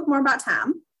got to talk more about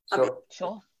Tam.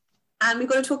 Sure. And we've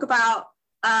got to talk about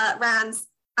Rand's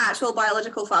actual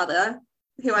biological father,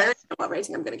 who I don't know what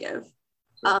rating I'm going to give.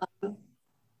 Sure.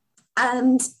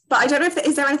 But I don't know if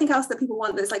is there anything else that people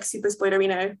want that's like super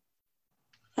spoilerino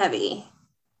heavy.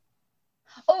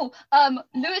 Oh,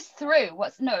 Lewis Through.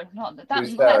 Not that.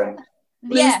 Lewis Theron.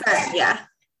 Yeah.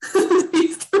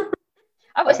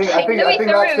 I think that's going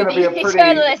to be a pretty.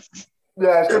 Journalist.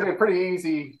 Yeah, it's going to be a pretty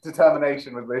easy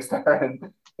determination with Lewis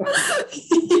Theron.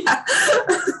 Yeah.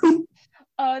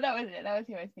 Oh, that was it. That was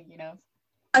who I was thinking of.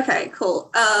 Okay, cool.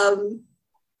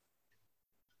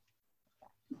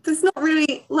 There's not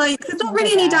really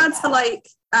any dads for like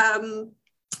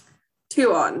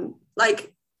Tuon.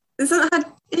 Like he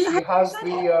has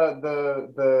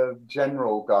the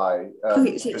general guy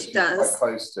she that she's does. quite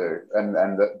close to, and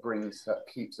that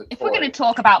keeps a toy. If we're going to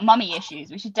talk about mummy issues,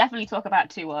 we should definitely talk about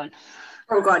Tuon.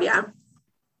 Oh God, yeah.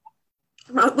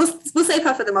 We'll save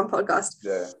her for the mum podcast.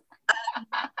 Yeah.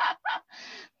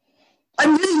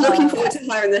 I'm really looking forward to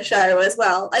her in the show as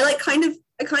well. I kind of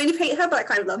hate her, but I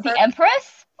kind of love her. The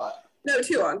Empress? No,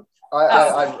 Tuon.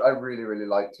 I really, really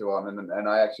like Tuon, and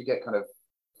I actually get kind of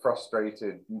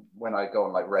frustrated when I go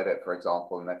on like Reddit, for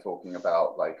example, and they're talking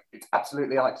about like it's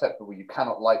absolutely unacceptable. You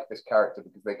cannot like this character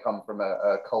because they come from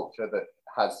a culture that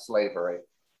has slavery.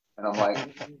 And I'm like,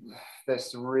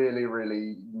 this really,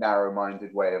 really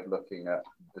narrow-minded way of looking at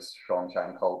the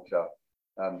Seanchan culture.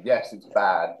 Yes, it's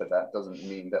bad, but that doesn't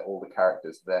mean that all the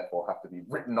characters therefore have to be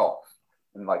written off.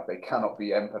 and like they cannot be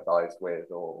empathized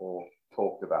with or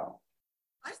talked about.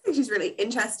 I just think she's really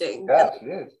interesting. Yeah, she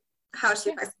is. How she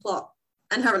affects the plot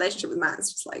and her relationship with Matt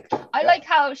is just like. I like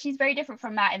how she's very different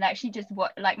from Matt in that she just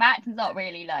Matt's not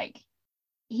really like.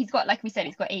 He's got, like we said,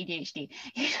 he's got ADHD.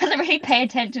 He doesn't really pay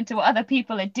attention to what other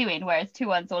people are doing, whereas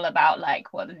 2-1's all about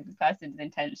like what this person's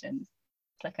intentions.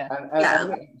 It's like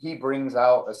and he brings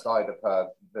out a side of her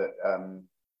that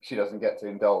she doesn't get to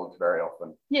indulge very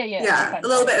often. Yeah, a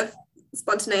little bit of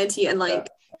spontaneity and like.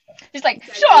 Just like,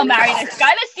 sure, I'll marry this guy.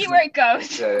 Let's see where it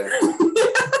goes. Yeah.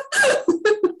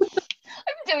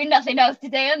 I'm doing nothing else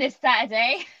today on this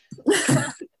Saturday.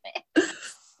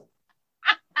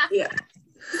 Yeah.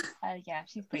 Yeah,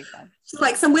 she's pretty fun. She's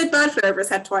like, some weird bird flew over his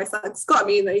head twice. Like, it's got to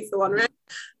mean that he's the one, right?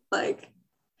 Like,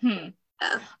 yeah.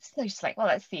 So just like, well,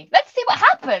 let's see what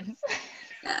happens.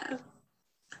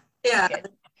 Yeah.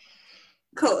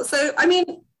 Cool. So, I mean,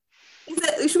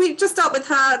 should we just start with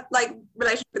her like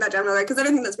relationship with that general? Because I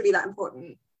don't think that's really that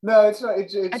important. No, it's not.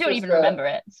 It's I don't even remember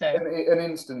it. So an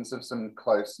instance of some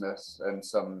closeness and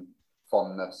some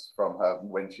fondness from her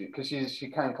when because she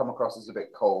can come across as a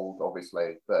bit cold,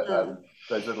 obviously, but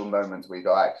those little moments where you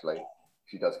go, actually,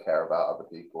 she does care about other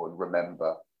people and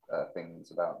remember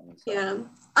things about them. So. Yeah,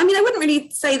 I mean, I wouldn't really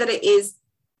say that it is.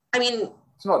 I mean,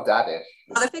 it's not daddish.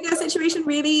 Other figure situation,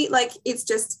 really. Like, it's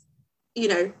just, you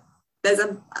know, there's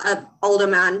a older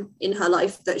man in her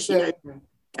life that she knows. No,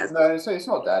 it's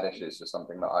not daddish. It's just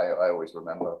something that I always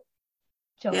remember.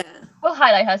 Sure. Yeah. We'll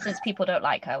highlight her since people don't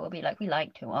like her. We'll be like, we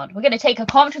like 2-1. We're going to take a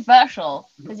controversial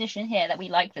position here that we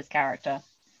like this character.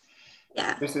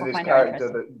 Yeah. This is this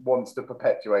character that wants to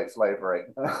perpetuate slavery.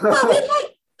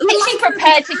 She's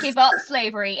prepared to give up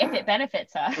slavery if it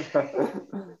benefits her.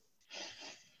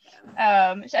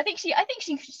 So I think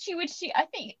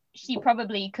she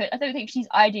probably could. I don't think she's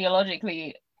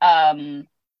ideologically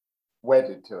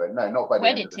wedded to it. No, not by the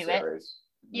end of the series.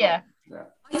 Yeah.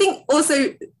 I think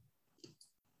also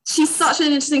she's such an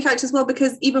interesting character as well,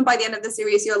 because even by the end of the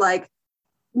series, you're like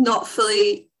not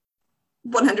fully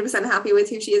 100% happy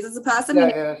with who she is as a person.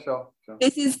 Yeah, sure.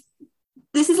 This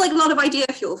is like a lot of idea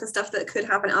fuel for stuff that could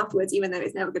happen afterwards, even though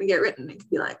it's never going to get written. It could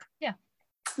be like,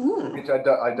 which I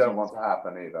don't want to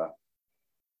happen either.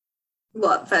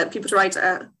 What, for people to write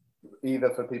it?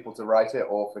 Either for people to write it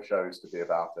or for shows to be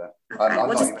about it. Okay, I'm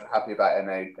not even happy about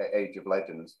an Age of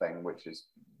Legends thing, which is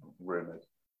rumoured.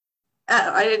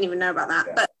 Oh, I didn't even know about that.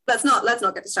 Yeah. But let's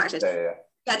not get distracted.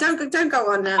 Yeah, don't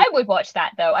go on now. I would watch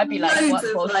that though. I'd be like, what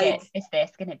bullshit is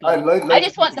this gonna be? I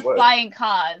just want the flying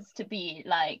cars to be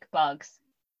like bugs.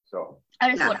 Sure.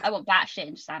 I want batshit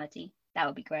insanity. That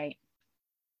would be great.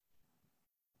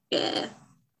 Yeah.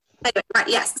 Anyway, right,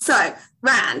 yes. So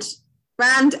Rand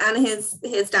and his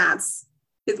dads,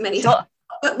 his many dads.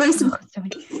 But most of Rand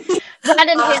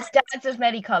and his dads of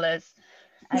many colours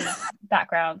and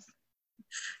backgrounds.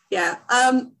 Yeah.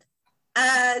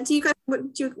 Do you guys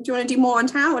do you want to do more on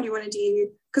Tao, or do you want to do?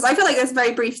 Because I feel like there's a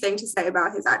very brief thing to say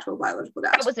about his actual biological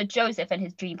dad. It was a Joseph and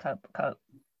his dream coat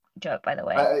joke, by the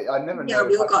way. I never know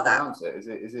we all got that. Is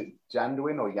it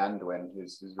Janduin or Yanduin?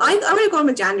 I would have gone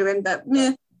with Janduin, but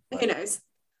who knows?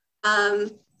 I'm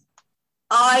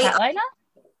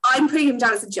putting him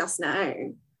down as a just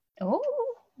no. Oh.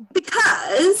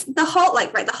 Because the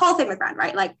whole thing with Rand,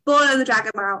 right? Like born in the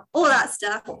dragon mouth, all that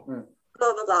stuff, blah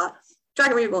blah blah.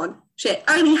 Dragon Reborn shit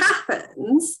only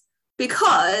happens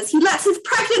because he lets his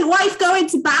pregnant wife go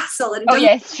into battle and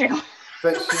it's true.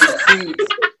 But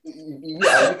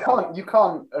you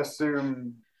can't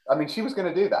assume. I mean, she was going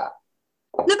to do that.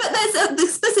 No, but there's the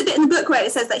explicit bit in the book where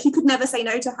it says that he could never say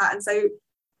no to her, and so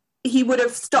he would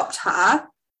have stopped her.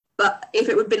 But if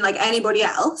it would have been like anybody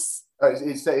else,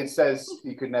 it says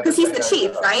he could never. Because he's the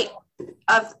chief, right?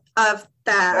 Of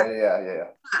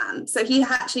their clan, so he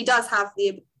actually does have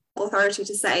the authority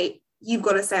to say you've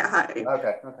got to stay at home.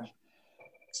 Okay.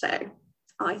 So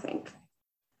I think.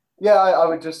 Yeah, I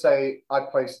would just say I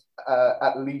place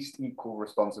at least equal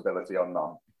responsibility on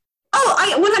Mum. Oh,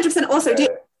 I 100% also do.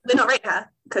 We're not rating her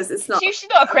because it's not. She's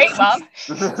not a great mum.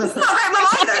 She's not a great mum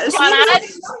either.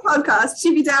 She's on podcast.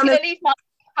 She'd be down.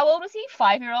 How old was he?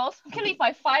 5-year-old. I can leave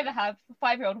my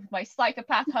 5-year-old with my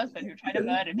psychopath husband who tried to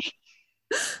murder me.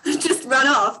 Just run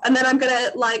off, and then I'm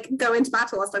gonna like go into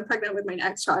battle whilst I'm pregnant with my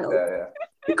next child. Yeah.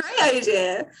 Great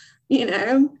idea, you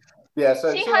know. Yeah, so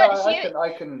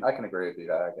I can agree with you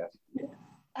there, I guess.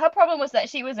 Her problem was that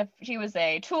she was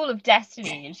a tool of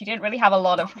destiny, and she didn't really have a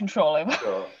lot of control over.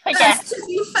 Sure. I guess. To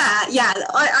be fair, yeah,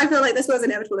 I feel like this was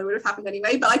inevitable. It would have happened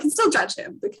anyway, but I can still judge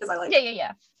him because I like.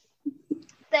 Yeah.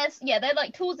 They're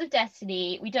like tools of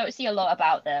destiny. We don't see a lot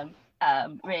about them.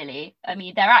 Really, I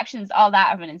mean, their actions are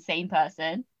that of an insane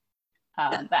person.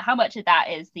 But how much of that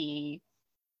is the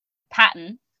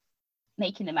pattern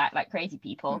making them act like crazy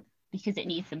people because it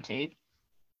needs them to?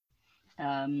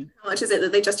 How much is it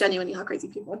that they just genuinely are crazy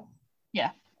people?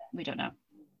 Yeah, we don't know.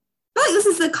 I feel like this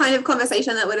is the kind of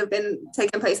conversation that would have been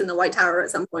taking place in the White Tower at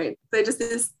some point. There just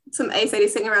is some Aes Sedai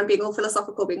sitting around being all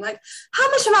philosophical, being like, how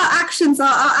much of our actions are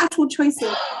our actual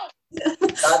choices?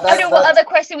 I know what other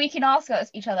question we can ask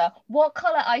each other. What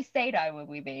colour Aes Sedai would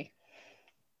we be?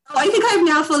 Oh, I think I've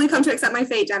now fully come to accept my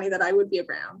fate, Danny, that I would be a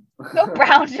brown. No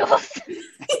brown, Jules.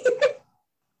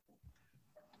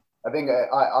 I think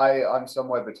I'm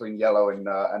somewhere between yellow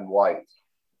and white.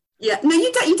 Yeah, no,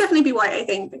 you definitely be white, I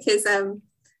think, because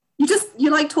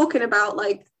you like talking about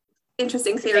like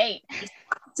interesting theories,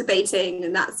 debating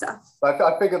and that stuff.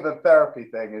 I figure the therapy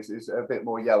thing is a bit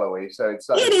more yellowy, so it's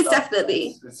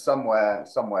definitely it's somewhere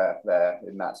there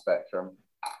in that spectrum.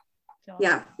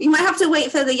 Yeah, you might have to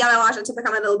wait for the yellow Aja to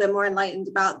become a little bit more enlightened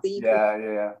about the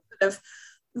sort of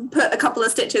put a couple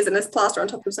of stitches and this plaster on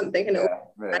top of something and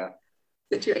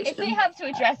situation. If they have to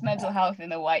address mental health in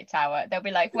the White Tower, they'll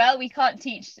be like, well, we can't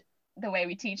teach the way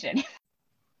we teach it.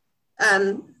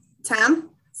 Tam,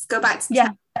 let's go back to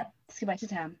Tam. Let's go back to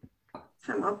Tam.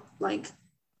 Tam, like,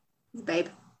 babe,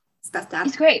 it's best dad.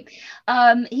 He's great.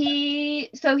 He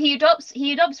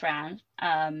adopts Rand,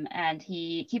 and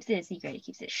he keeps it a secret. He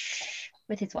keeps it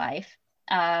with his wife.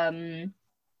 And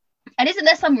isn't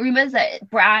there some rumors that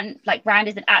Rand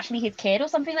isn't actually his kid or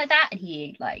something like that, and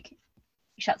he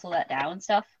shuts all that down and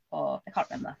stuff? Or I can't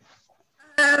remember.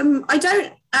 I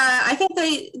don't. I think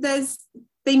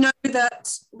they know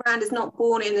that Rand is not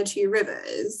born in the Two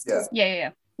Rivers.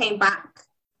 Yeah. Came back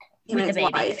with his the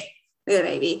baby. wife with a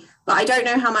baby, but I don't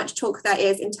know how much talk there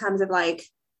is in terms of like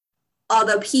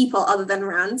other people other than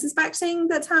Rand suspecting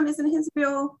that Tam isn't his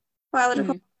real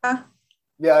biological father.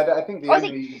 Yeah, I think the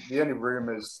only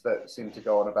rumors that seem to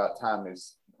go on about Tam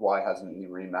is why hasn't he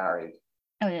remarried?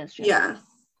 Oh, yeah, that's true. Yeah.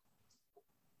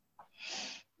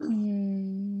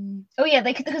 Oh yeah,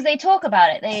 because they talk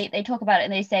about it. They talk about it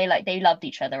and they say like they loved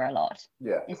each other a lot.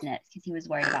 Yeah. Isn't it? Because he was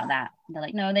worried about that. And they're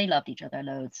like, no, they loved each other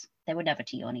loads. They would never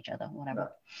cheat on each other,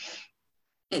 whatever.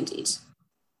 No. Indeed.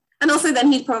 And also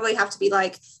then he'd probably have to be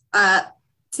like, to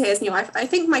his new wife, I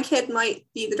think my kid might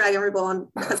be the Dragon Reborn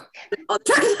because on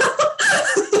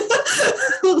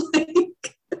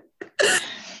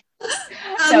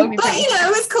that would be but pretty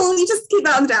it's cool. You just keep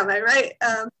that on the down low, right?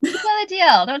 It's not a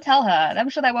deal. Don't tell her. I'm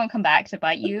sure that won't come back to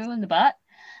bite you in the butt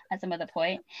at some other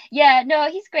point. Yeah, no,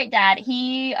 he's a great dad.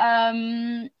 He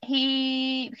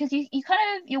because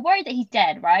you're worried that he's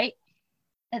dead, right?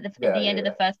 At the end of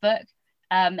the first book.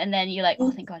 And then you're like,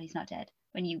 oh, thank God he's not dead.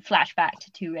 When you flash back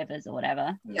to Two Rivers or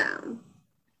whatever. Yeah.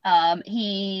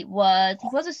 He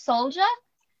was a soldier.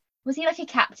 Was he like a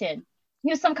captain? He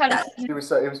was some kind of. He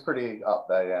was pretty up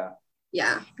there, yeah.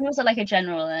 Yeah. He wasn't like a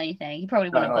general or anything. He probably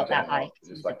wouldn't have got that high.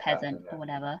 He was like a peasant or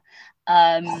whatever.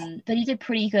 But he did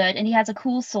pretty good, and he has a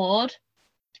cool sword.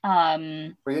 But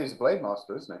he's a blade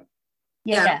master, isn't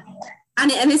he? Yeah.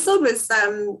 And his sword was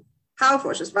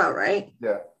Powerforged as well, right?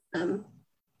 Yeah. And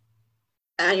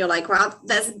you're like, wow,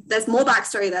 there's more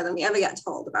backstory there than we ever get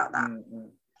told about that. Mm-hmm.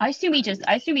 I assume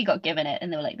he got given it,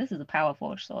 and they were like, "This is a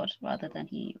Powerforged sword," rather than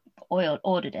he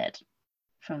ordered it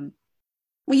from.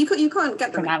 Well, you can't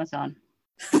get them from Amazon.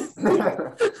 Just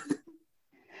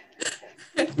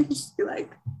be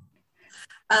like,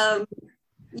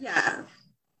 yeah,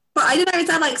 but I don't know. Is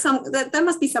that like there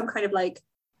must be some kind of like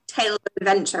tale of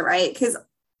adventure, right? Because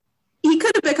he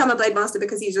could have become a blade master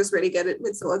because he's just really good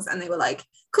with swords, and they were like,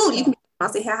 "Cool, you can be a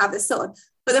master here, have this sword."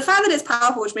 But the fact that it's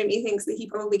Powerforged made me think that he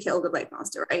probably killed a blade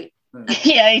master, right?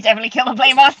 Yeah, he definitely killed a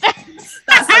blade master.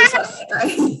 That's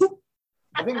right.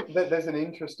 I think that there's an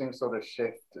interesting sort of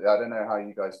shift. I don't know how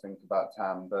you guys think about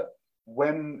Tam, but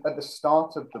when at the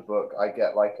start of the book, I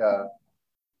get like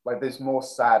there's more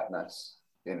sadness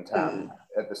in Tam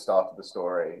at the start of the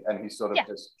story, and he's sort of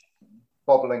just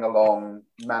bobbling along,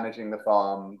 managing the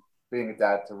farm, being a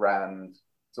dad to Rand.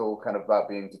 It's all kind of about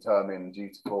being determined,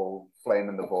 dutiful, flame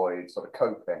in the void, sort of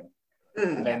coping.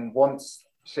 And then once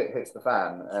shit hits the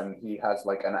fan and he has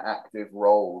like an active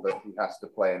role that he has to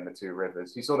play in the Two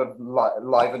Rivers, he sort of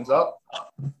livens up.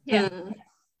 Yeah.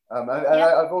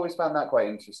 I've always found that quite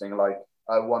interesting. Like,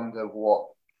 I wonder what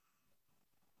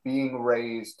being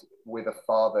raised with a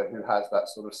father who has that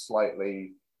sort of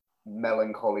slightly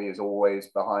melancholy is always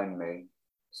behind me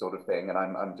sort of thing, and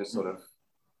I'm just sort of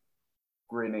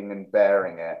grinning and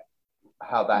bearing it,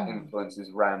 how that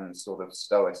influences Rand's sort of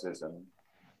stoicism.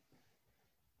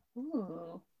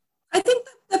 Ooh. I think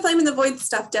the Flame in the Void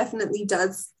stuff definitely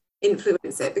does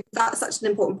influence it, because that's such an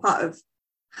important part of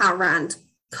how Rand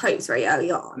copes very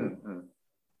early on.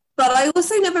 but I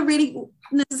also never really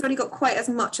necessarily got quite as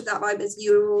much of that vibe as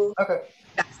you were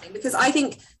suggesting, because I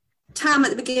think Tam at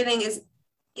the beginning is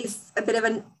a bit of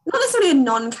not necessarily a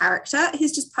non-character.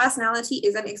 His just personality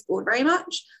isn't explored very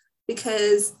much,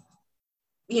 because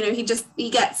he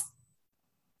gets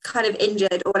kind of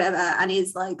injured or whatever and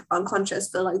is like unconscious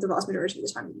for like the vast majority of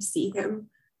the time you see him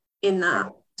in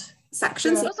that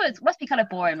section. Yeah. Also, it must be kind of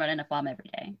boring running a farm every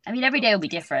day. I mean, every day will be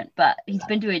different, but he's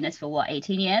been doing this for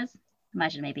 18 years?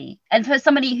 Imagine maybe. And for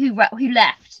somebody who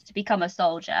left to become a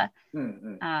soldier,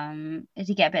 did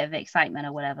he get a bit of excitement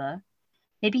or whatever?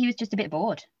 Maybe he was just a bit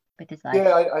bored with his life.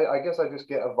 Yeah, I guess I just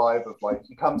get a vibe of like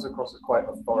he comes across as quite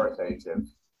authoritative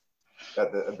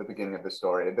at the beginning of the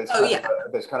story.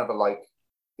 There's kind of a like,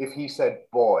 if he said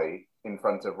boy in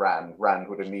front of Rand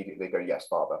would immediately go, yes,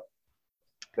 father.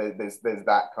 There's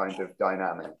that kind of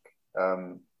dynamic.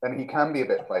 And he can be a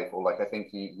bit playful. Like I think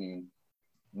he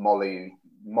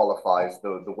mollifies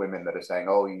the women that are saying,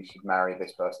 oh, you should marry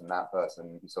this person, that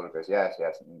person. He sort of goes, yes,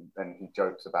 and he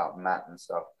jokes about Matt and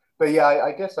stuff. But yeah,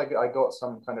 I guess I got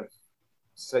some kind of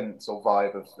sense or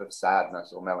vibe of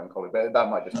sadness or melancholy, but that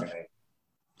might just be me.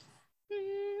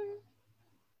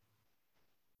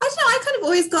 I don't know, I kind of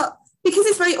always got, because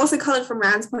it's very also coloured from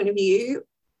Rand's point of view,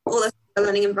 all the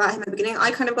learning about him at the beginning,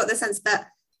 I kind of got the sense that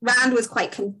Rand was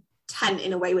quite content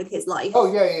in a way with his life.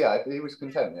 Oh yeah, he was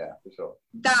content, yeah, for sure.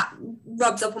 That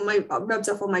rubs off on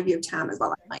my view of Tam as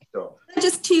well. Like, sure.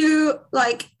 Just to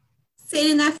like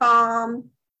sit in their farm.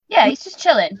 Yeah, he's just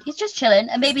chilling,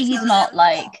 and maybe he's not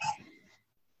like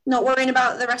not worrying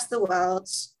about the rest of the world.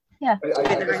 Yeah,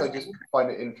 I guess I just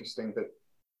find it interesting that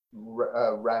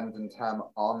Rand and Tam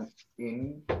aren't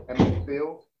in Emerald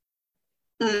Field.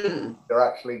 They're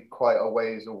actually quite a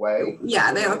ways away.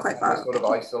 Yeah, they are quite far. They're sort of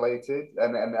isolated,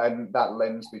 and that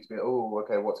lends me to be, oh,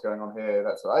 okay, what's going on here?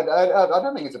 That's I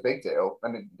don't think it's a big deal,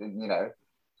 and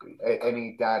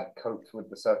any dad copes with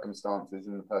the circumstances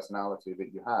and the personality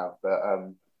that you have, but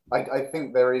I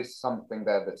think there is something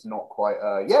there that's not quite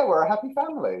we're a happy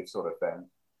family sort of thing.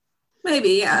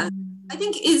 Maybe, yeah. I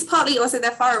think it's partly also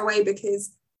they're far away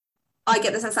because I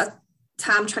get the sense that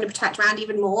Tam trying to protect Rand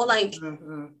even more, like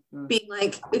being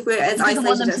like, if we're as isolated, doesn't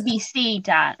want them to be see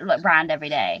Rand every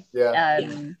day.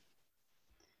 You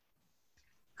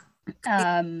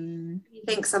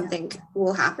think something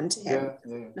will happen to him.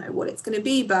 Don't know what it's going to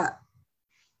be, but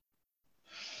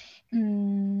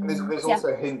there's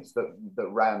also hints that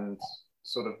Rand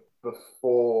sort of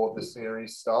before the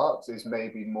series starts is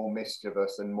maybe more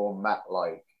mischievous and more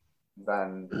Matt-like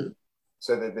than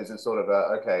so that there's a sort of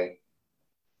okay,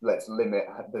 let's limit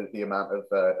the amount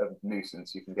of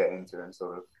nuisance you can get into and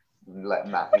sort of let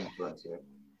Matt influence you.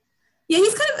 Yeah,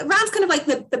 Rand's kind of like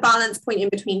the balance point in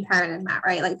between Perrin and Matt,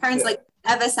 right? Like Perrin's like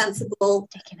ever sensible,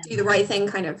 do the right thing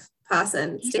kind of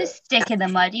person. You just stick in the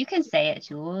mud. You can say it,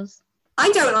 Jules. I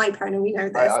don't like Perrin, and we know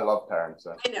this. I love Perrin,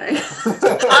 so. I know.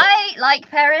 I like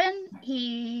Perrin.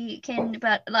 He can,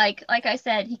 but like I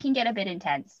said, he can get a bit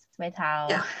intense with how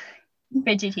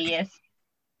rigid he is.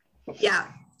 Yeah.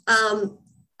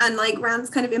 And like Rand's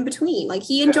kind of in between. Like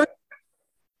he enjoys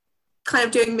kind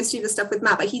of doing mischievous stuff with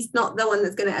Matt, but he's not the one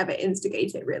that's going to ever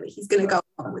instigate it, really. He's going to go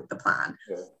on with the plan.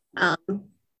 Yeah.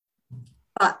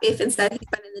 But if instead he's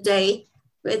spending the day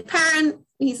with Perrin,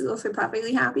 he's also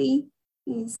perfectly happy.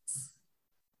 He's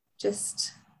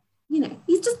just,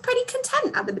 he's just pretty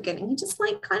content at the beginning. He just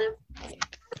like kind of,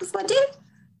 that's what I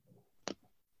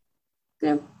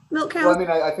do. Milk cows. Well, I mean,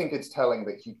 I think it's telling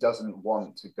that he doesn't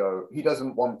want to go, he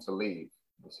doesn't want to leave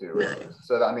the series. No.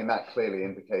 So, that clearly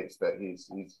indicates that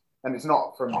he's, and it's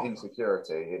not from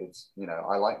insecurity, it's,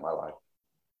 I like my life.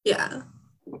 Yeah.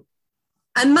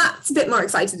 And Matt's a bit more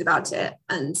excited about it,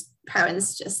 and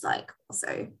Perrin's just like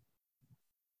also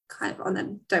kind of on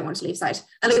the don't want to leave side.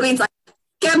 And Egwene's like,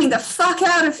 get me the fuck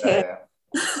out of here.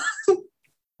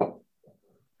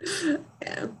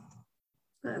 Yeah.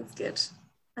 That's good.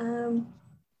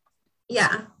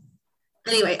 Yeah.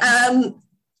 Anyway,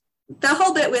 the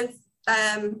whole bit with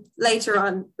later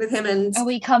on with him and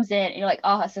he comes in and you're like,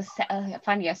 oh, it's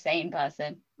finally a sane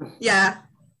person. Yeah.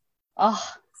 Oh,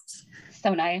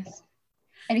 so nice.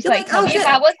 And he's like, tell me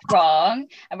about what's wrong.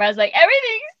 And Rand's like,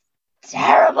 everything's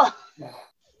terrible. Yeah,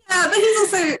 but he's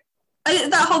also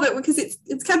that whole bit, because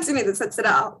it's Katsune that sets it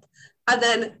up, and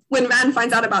then when Rand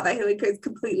finds out about that, he goes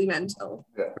completely mental.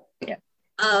 Yeah.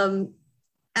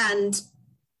 And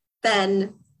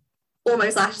then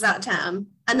almost lashes out at Tam,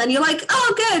 and then you're like,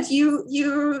 oh, good,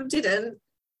 you didn't.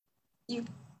 You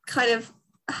kind of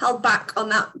held back on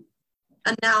that,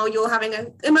 and now you're having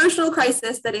an emotional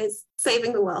crisis that is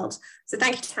saving the world. So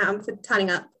thank you, Tam, for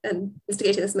turning up and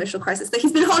instigating this emotional crisis that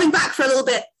he's been holding back for a little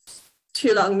bit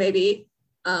too long, maybe.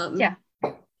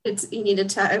 He needed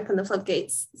to open the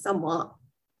floodgates somewhat.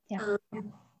 Yeah.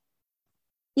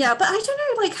 But I don't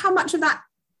know, like, how much of that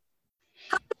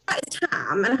is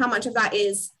Tam and how much of that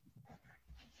is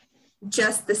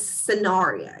just the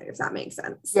scenario, if that makes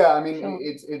sense. Yeah, I mean,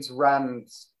 it's Rand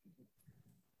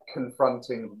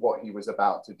confronting what he was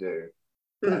about to do.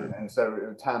 And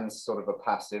so Tam's sort of a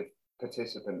passive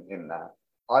participant in that.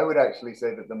 I would actually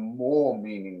say that the more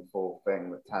meaningful thing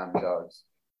that Tam does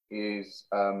is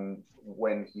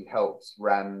when he helps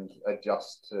Rand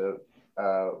adjust to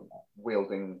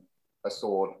wielding a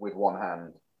sword with one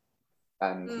hand.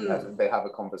 And they have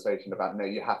a conversation about, no,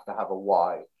 you have to have a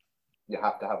why. You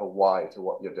have to have a why to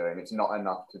what you're doing. It's not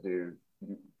enough to do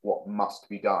what must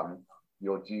be done,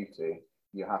 your duty.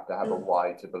 You have to have a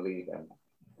why to believe in,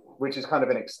 which is kind of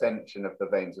an extension of the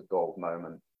Veins of Gold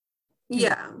moment.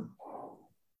 Yeah.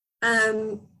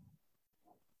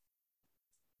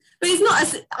 But it's not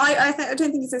as I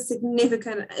don't think it's as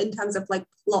significant in terms of like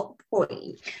plot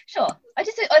point. Sure. I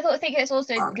think it's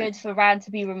also good for Rand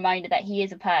to be reminded that he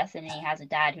is a person and he has a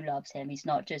dad who loves him. He's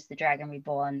not just the Dragon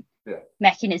Reborn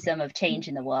mechanism of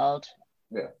changing the world.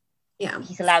 Yeah.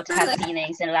 He's allowed to have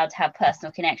feelings and allowed to have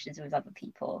personal connections with other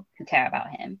people who care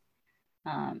about him.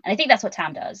 And I think that's what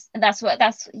Tam does. And that's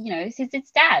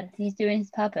it's dad. He's doing his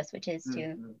purpose, which is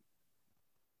to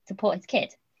support his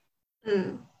kid.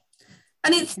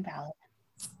 And it's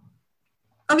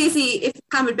obviously, if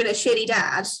Tam had been a shitty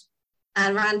dad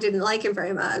and Rand didn't like him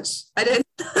very much, I don't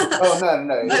no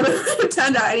it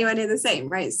turned out anywhere near the same,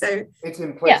 right? So it's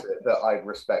implicit that I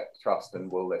respect, trust,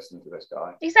 and will listen to this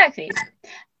guy. Exactly.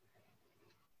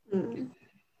 And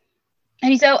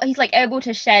he's like able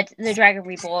to shed the Dragon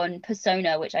Reborn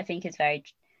persona, which I think is very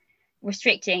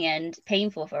restricting and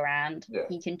painful for Rand.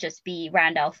 He can just be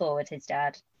Rand al'Thor with his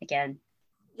dad again.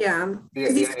 Yeah,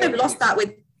 because he's kind of lost that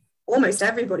with almost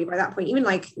everybody by that point. Even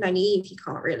like Nynaeve, he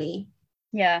can't really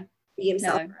be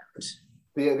himself. No.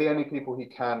 The only people he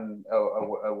can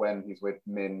are when he's with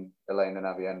Min, Elaine, and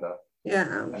Aviendha.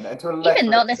 Yeah, and to a even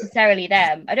not necessarily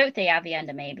them. I don't think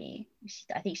Aviendha maybe.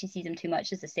 I think she sees him too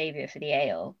much as a savior for the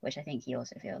Aeol, which I think he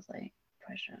also feels like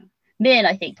pressure. Min,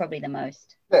 I think probably the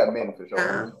most. Yeah, Min for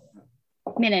sure.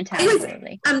 Min and Tam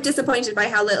probably. I'm disappointed by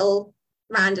how little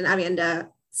Rand and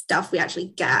Aviendha stuff we actually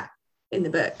get in the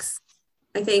books.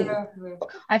 I think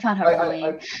I found her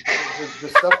annoying. The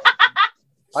stuff.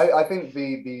 I think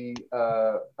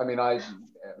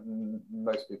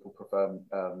most people prefer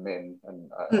Min,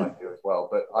 and I do as well.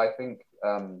 But I think,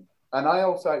 and I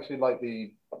also actually like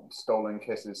the stolen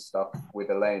kisses stuff with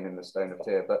Elaine in the Stone of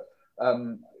Tyr. But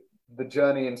the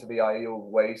journey into the Aiel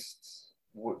wastes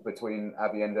between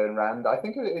Aviendha and Rand, I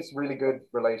think it's really good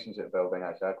relationship building.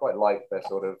 Actually, I quite like their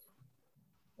sort of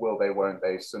will they, won't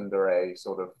they, tsundere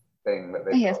sort of thing that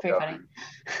they. Yeah, it's pretty funny.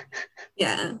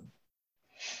 Yeah.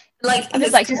 Like, I'm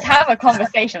just have a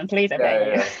conversation, please. I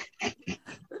beg you.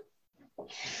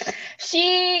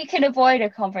 She can avoid a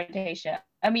confrontation.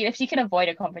 I mean, if she can avoid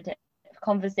a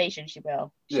conversation, she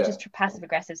will. She just passive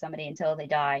aggressive somebody until they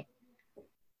die.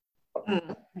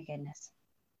 My goodness.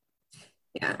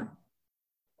 Yeah.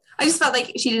 I just felt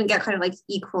like she didn't get kind of like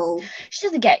equal. She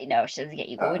doesn't get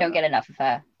equal. We don't get enough of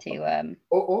her to.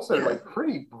 Also, like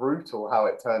pretty brutal how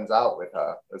it turns out with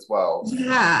her as well.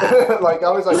 Yeah. Like I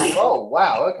was like, oh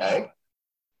wow, okay.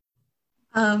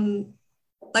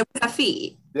 Like with her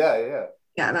feet. Yeah.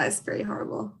 Yeah, that is very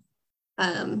horrible.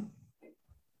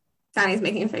 Danny's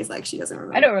making a face like she doesn't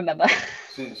remember. I don't remember.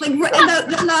 Like in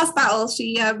the last battle,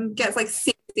 she gets like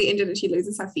 60 injured and she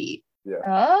loses her feet. Yeah.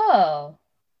 Oh.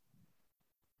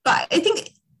 But I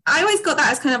think I always got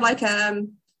that as kind of like a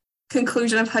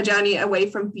conclusion of her journey away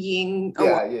from being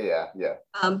yeah.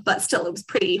 But still, it was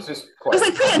pretty. It was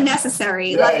like pretty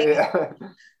unnecessary. Her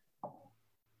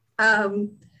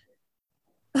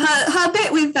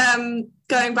bit with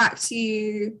going back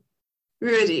to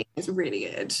Rudy is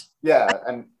really good. Yeah,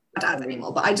 and I don't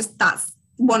anymore, but that's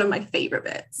one of my favorite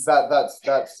bits. That's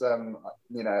as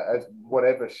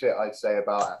whatever shit I say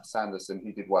about Sanderson,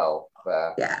 he did well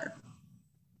there. Yeah.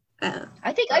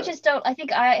 I think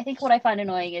what I find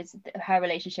annoying is her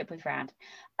relationship with Rand.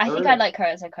 I like her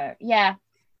as a character. Yeah.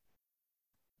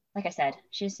 Like I said,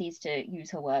 she just needs to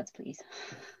use her words, please.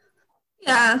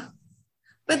 Yeah.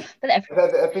 But I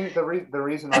think the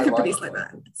reason I like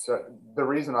that. So the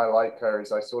reason I like her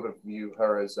is I sort of view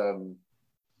her as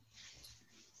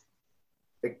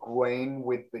Egwene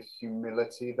with the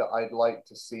humility that I'd like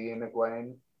to see in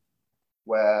Egwene,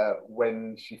 where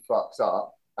when she fucks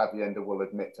up, Aviendha will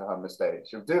admit to her mistake.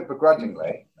 She'll do it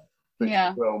begrudgingly, but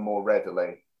she will more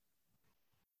readily.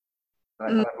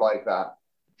 And I kind of like that.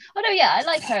 Oh no, yeah, I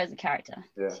like her as a character.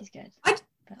 Yeah. She's good.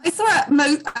 I saw it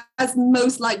as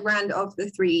most like Rand of the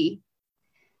three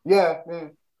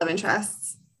love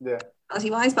interests. Yeah.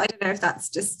 Wise, but I don't know if that's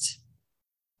just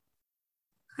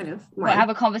kind of have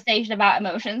a conversation about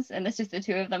emotions, and it's just the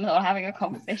two of them all having a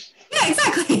conversation. Yeah,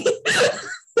 exactly.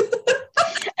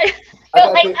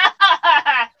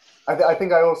 I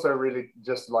think I also really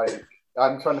just like,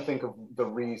 I'm trying to think of the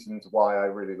reasons why I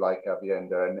really like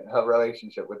Aviendha, and her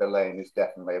relationship with Elaine is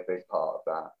definitely a big part of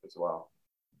that as well.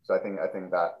 So I think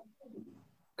that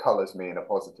colours me in a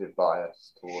positive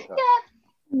bias toward her.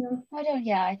 Yeah.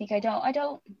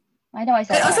 I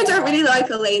also don't really like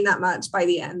Elaine that much by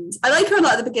the end. I like her a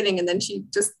lot at the beginning, and then she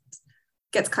just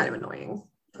gets kind of annoying.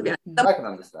 I can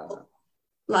understand that.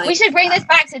 Like, we should bring this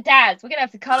back to dads. We're gonna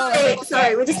have to cut all this.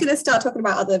 Sorry, we're just gonna start talking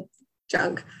about other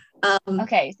junk.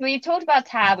 Okay, so we've talked about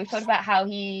Tab. We've talked about how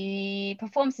he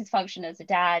performs his function as a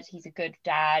dad. He's a good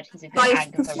dad. He's a good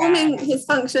anchor for Rand. By performing his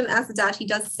function as a dad, he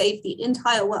does save the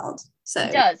entire world. So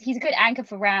he does. He's a good anchor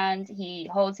for Rand. He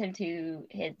holds him to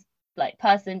his like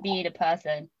person, being a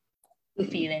person,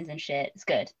 feelings and shit. It's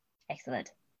good.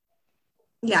 Excellent.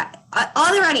 Yeah.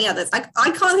 Are there any others? I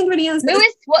can't think of any others.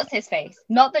 Louis, what's his face?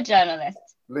 Not the journalist.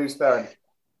 Lews Therin.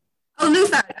 Oh, Lews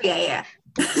Therin. Yeah.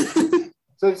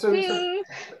 So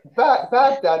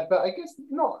bad dad, but I guess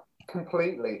not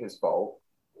completely his fault.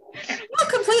 Not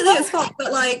completely his fault,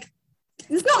 but like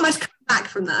there's not much coming back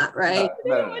from that, right?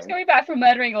 There's not much coming back from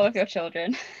murdering all of your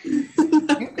children.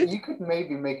 You could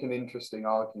maybe make an interesting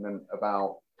argument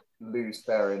about Lews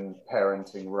Therin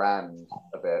parenting Rand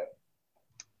a bit.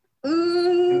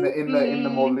 In the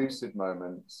more lucid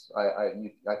moments, I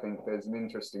think there's an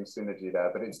interesting synergy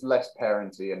there, but it's less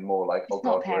parenty and more like, oh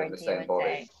god, we're in the same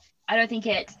body. I don't think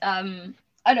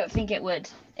it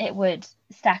would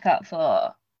stack up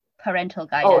for parental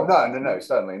guidance. Oh no,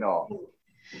 certainly not.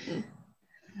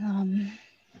 I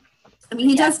mean,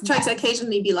 he does try to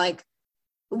occasionally be like,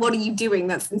 what are you doing?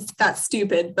 That's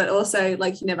stupid, but also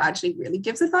like he never actually really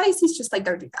gives advice. He's just like,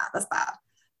 don't do that, that's bad.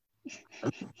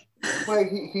 Well,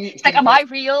 he's like, am I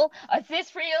real? Is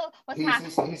this real? What's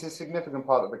happening? He's a significant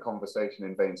part of the conversation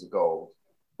in Veins of Gold.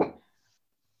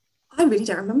 I really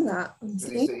don't remember that.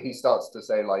 He starts to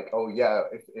say like, oh yeah,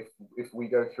 if we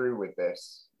go through with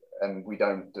this and we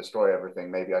don't destroy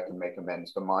everything, maybe I can make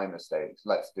amends for my mistakes.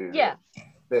 Let's do this.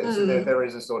 There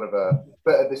is a sort of a,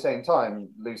 but at the same time,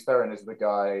 Lews Therin is the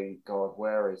guy, God,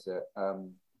 where is it?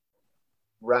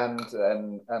 Rand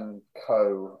and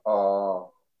Co are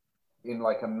in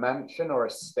like a mansion or a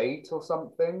state or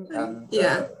something, and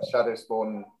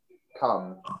Shadowspawn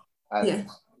come, and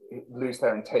Lews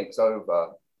Therin takes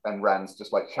over, and Rand's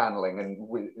just like channeling and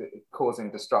causing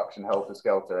destruction helter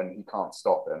skelter, and he can't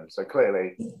stop him. So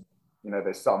clearly,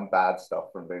 there's some bad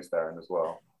stuff from Lews Therin as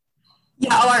well.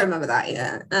 Yeah, I remember that.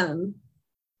 Yeah, and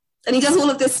he does all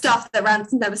of this stuff that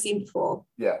Rand's never seen before.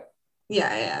 Yeah.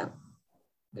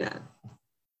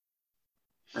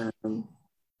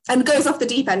 And goes off the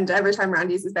deep end every time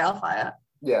Rand uses Balefire.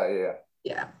 Yeah.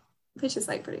 Which is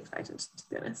like pretty expected, to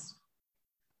be honest.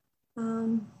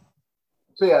 So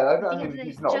yeah, I mean,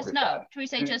 he's not just no. Should we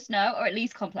say just no, or at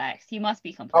least complex? He must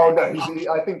be complex. Oh no,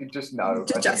 I think just no.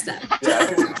 Just no. Yeah, I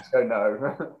think we just go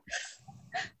no.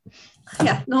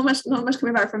 Yeah, not much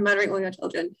coming back from murdering all your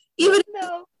children. Even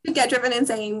though you get driven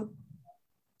insane,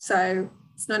 so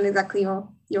it's not exactly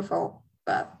your fault,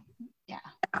 but yeah,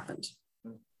 it happened.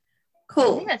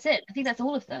 Cool. I think that's it. I think that's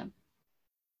all of them.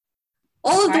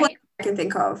 All of the ones I can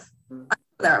think of.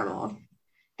 There are more.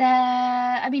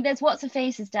 There's what's her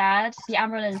face's dad, the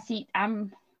Amyrlin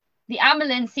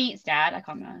Seat's dad. I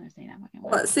can't remember how to say that.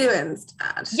 What, Suin's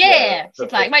dad? Yeah.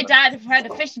 She's like, my dad had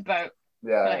a fishing boat.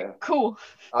 Yeah, like, cool.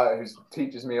 Who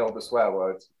teaches me all the swear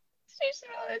words.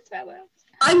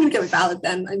 I'm gonna go with Ballad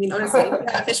then. I mean, honestly,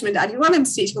 fisherman dad, you want him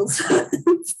to teach all the swear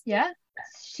words. Yeah,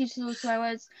 teach all the swear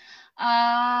words. I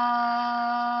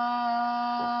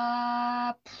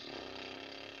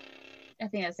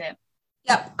think that's it.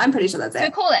 Yep, I'm pretty sure that's it.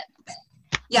 So call it.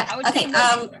 Yeah. Okay.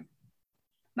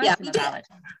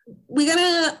 We're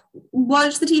gonna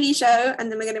watch the TV show,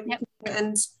 and then we're gonna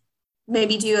and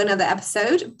maybe do another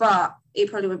episode, but it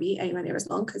probably won't be anywhere near as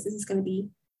long because this is going to be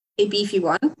a beefy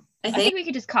one. I think we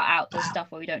could just cut out the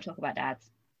stuff where we don't talk about dads.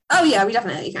 Oh yeah, we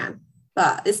definitely can,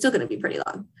 but it's still going to be pretty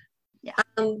long. Yeah.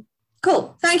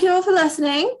 Cool. Thank you all for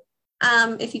listening.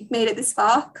 If you've made it this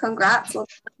far, congrats.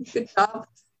 Good job.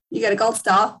 You get a gold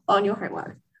star on your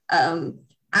homework. And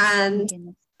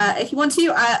if you want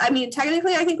to, I mean,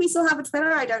 technically, I think we still have a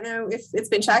Twitter. I don't know if it's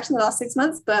been checked in the last 6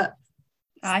 months, but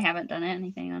I haven't done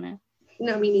anything on it.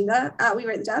 No, me neither. We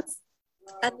Rate the Dads.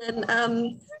 And then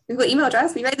we've got email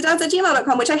address, we rate the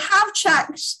dads@gmail.com, which I have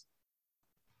checked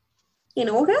in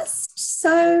August.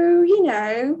 So, you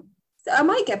know, I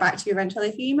might get back to you eventually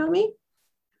if you email me.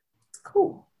 It's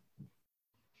cool.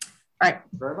 Right.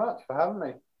 Thank you very much for having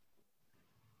me.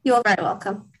 You're very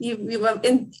welcome. You were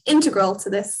integral to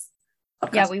this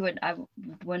podcast. Yeah, I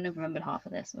wouldn't have remembered half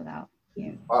of this without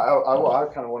you. I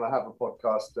kind of want to have a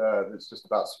podcast that's just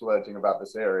about splurging about the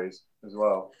series as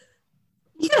well.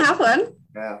 You can have one.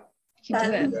 Yeah. You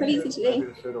can do it. Pretty easy to do.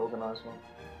 Maybe I should organise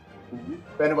one.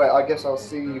 But anyway, I guess I'll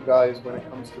see you guys when it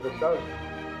comes to the show.